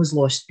name was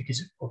lost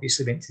because it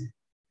obviously went to the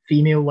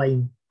female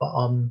line, but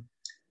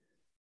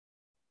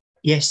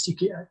yes, you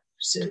could,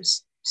 so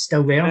it's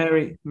still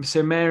there.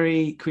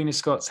 Mary, Queen of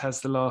Scots, has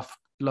the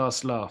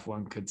last laugh,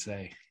 one could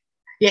say.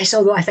 Yes,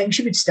 although I think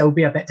she would still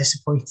be a bit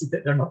disappointed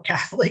that they're not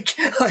Catholic.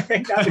 I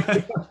think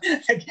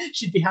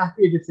she'd be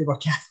happier if they were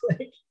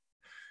Catholic.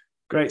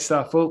 Great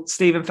stuff. Well,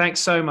 Stephen, thanks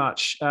so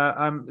much.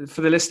 For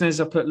the listeners,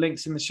 I'll put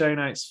links in the show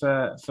notes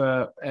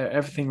for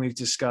everything we've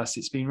discussed.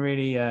 It's been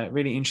really,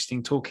 really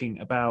interesting talking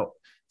about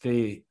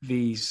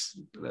this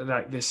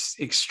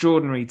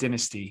extraordinary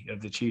dynasty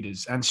of the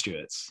Tudors and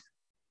Stuarts.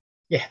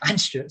 Yeah, and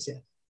Stuarts, yeah.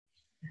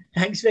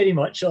 Thanks very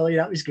much, Ollie.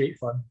 That was great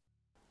fun.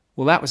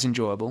 Well, that was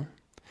enjoyable.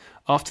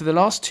 After the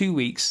last 2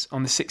 weeks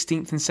on the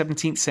 16th and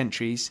 17th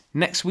centuries,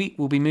 next week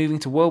we'll be moving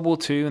to World War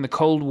II and the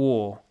Cold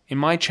War in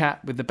my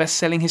chat with the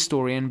best-selling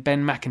historian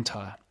Ben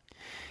Macintyre.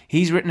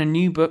 He's written a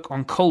new book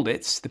on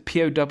Colditz, the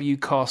POW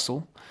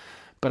castle,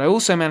 but I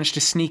also managed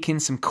to sneak in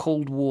some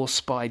Cold War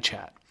spy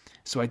chat.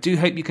 So I do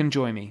hope you can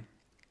join me.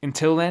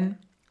 Until then,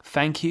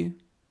 thank you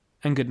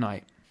and good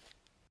night.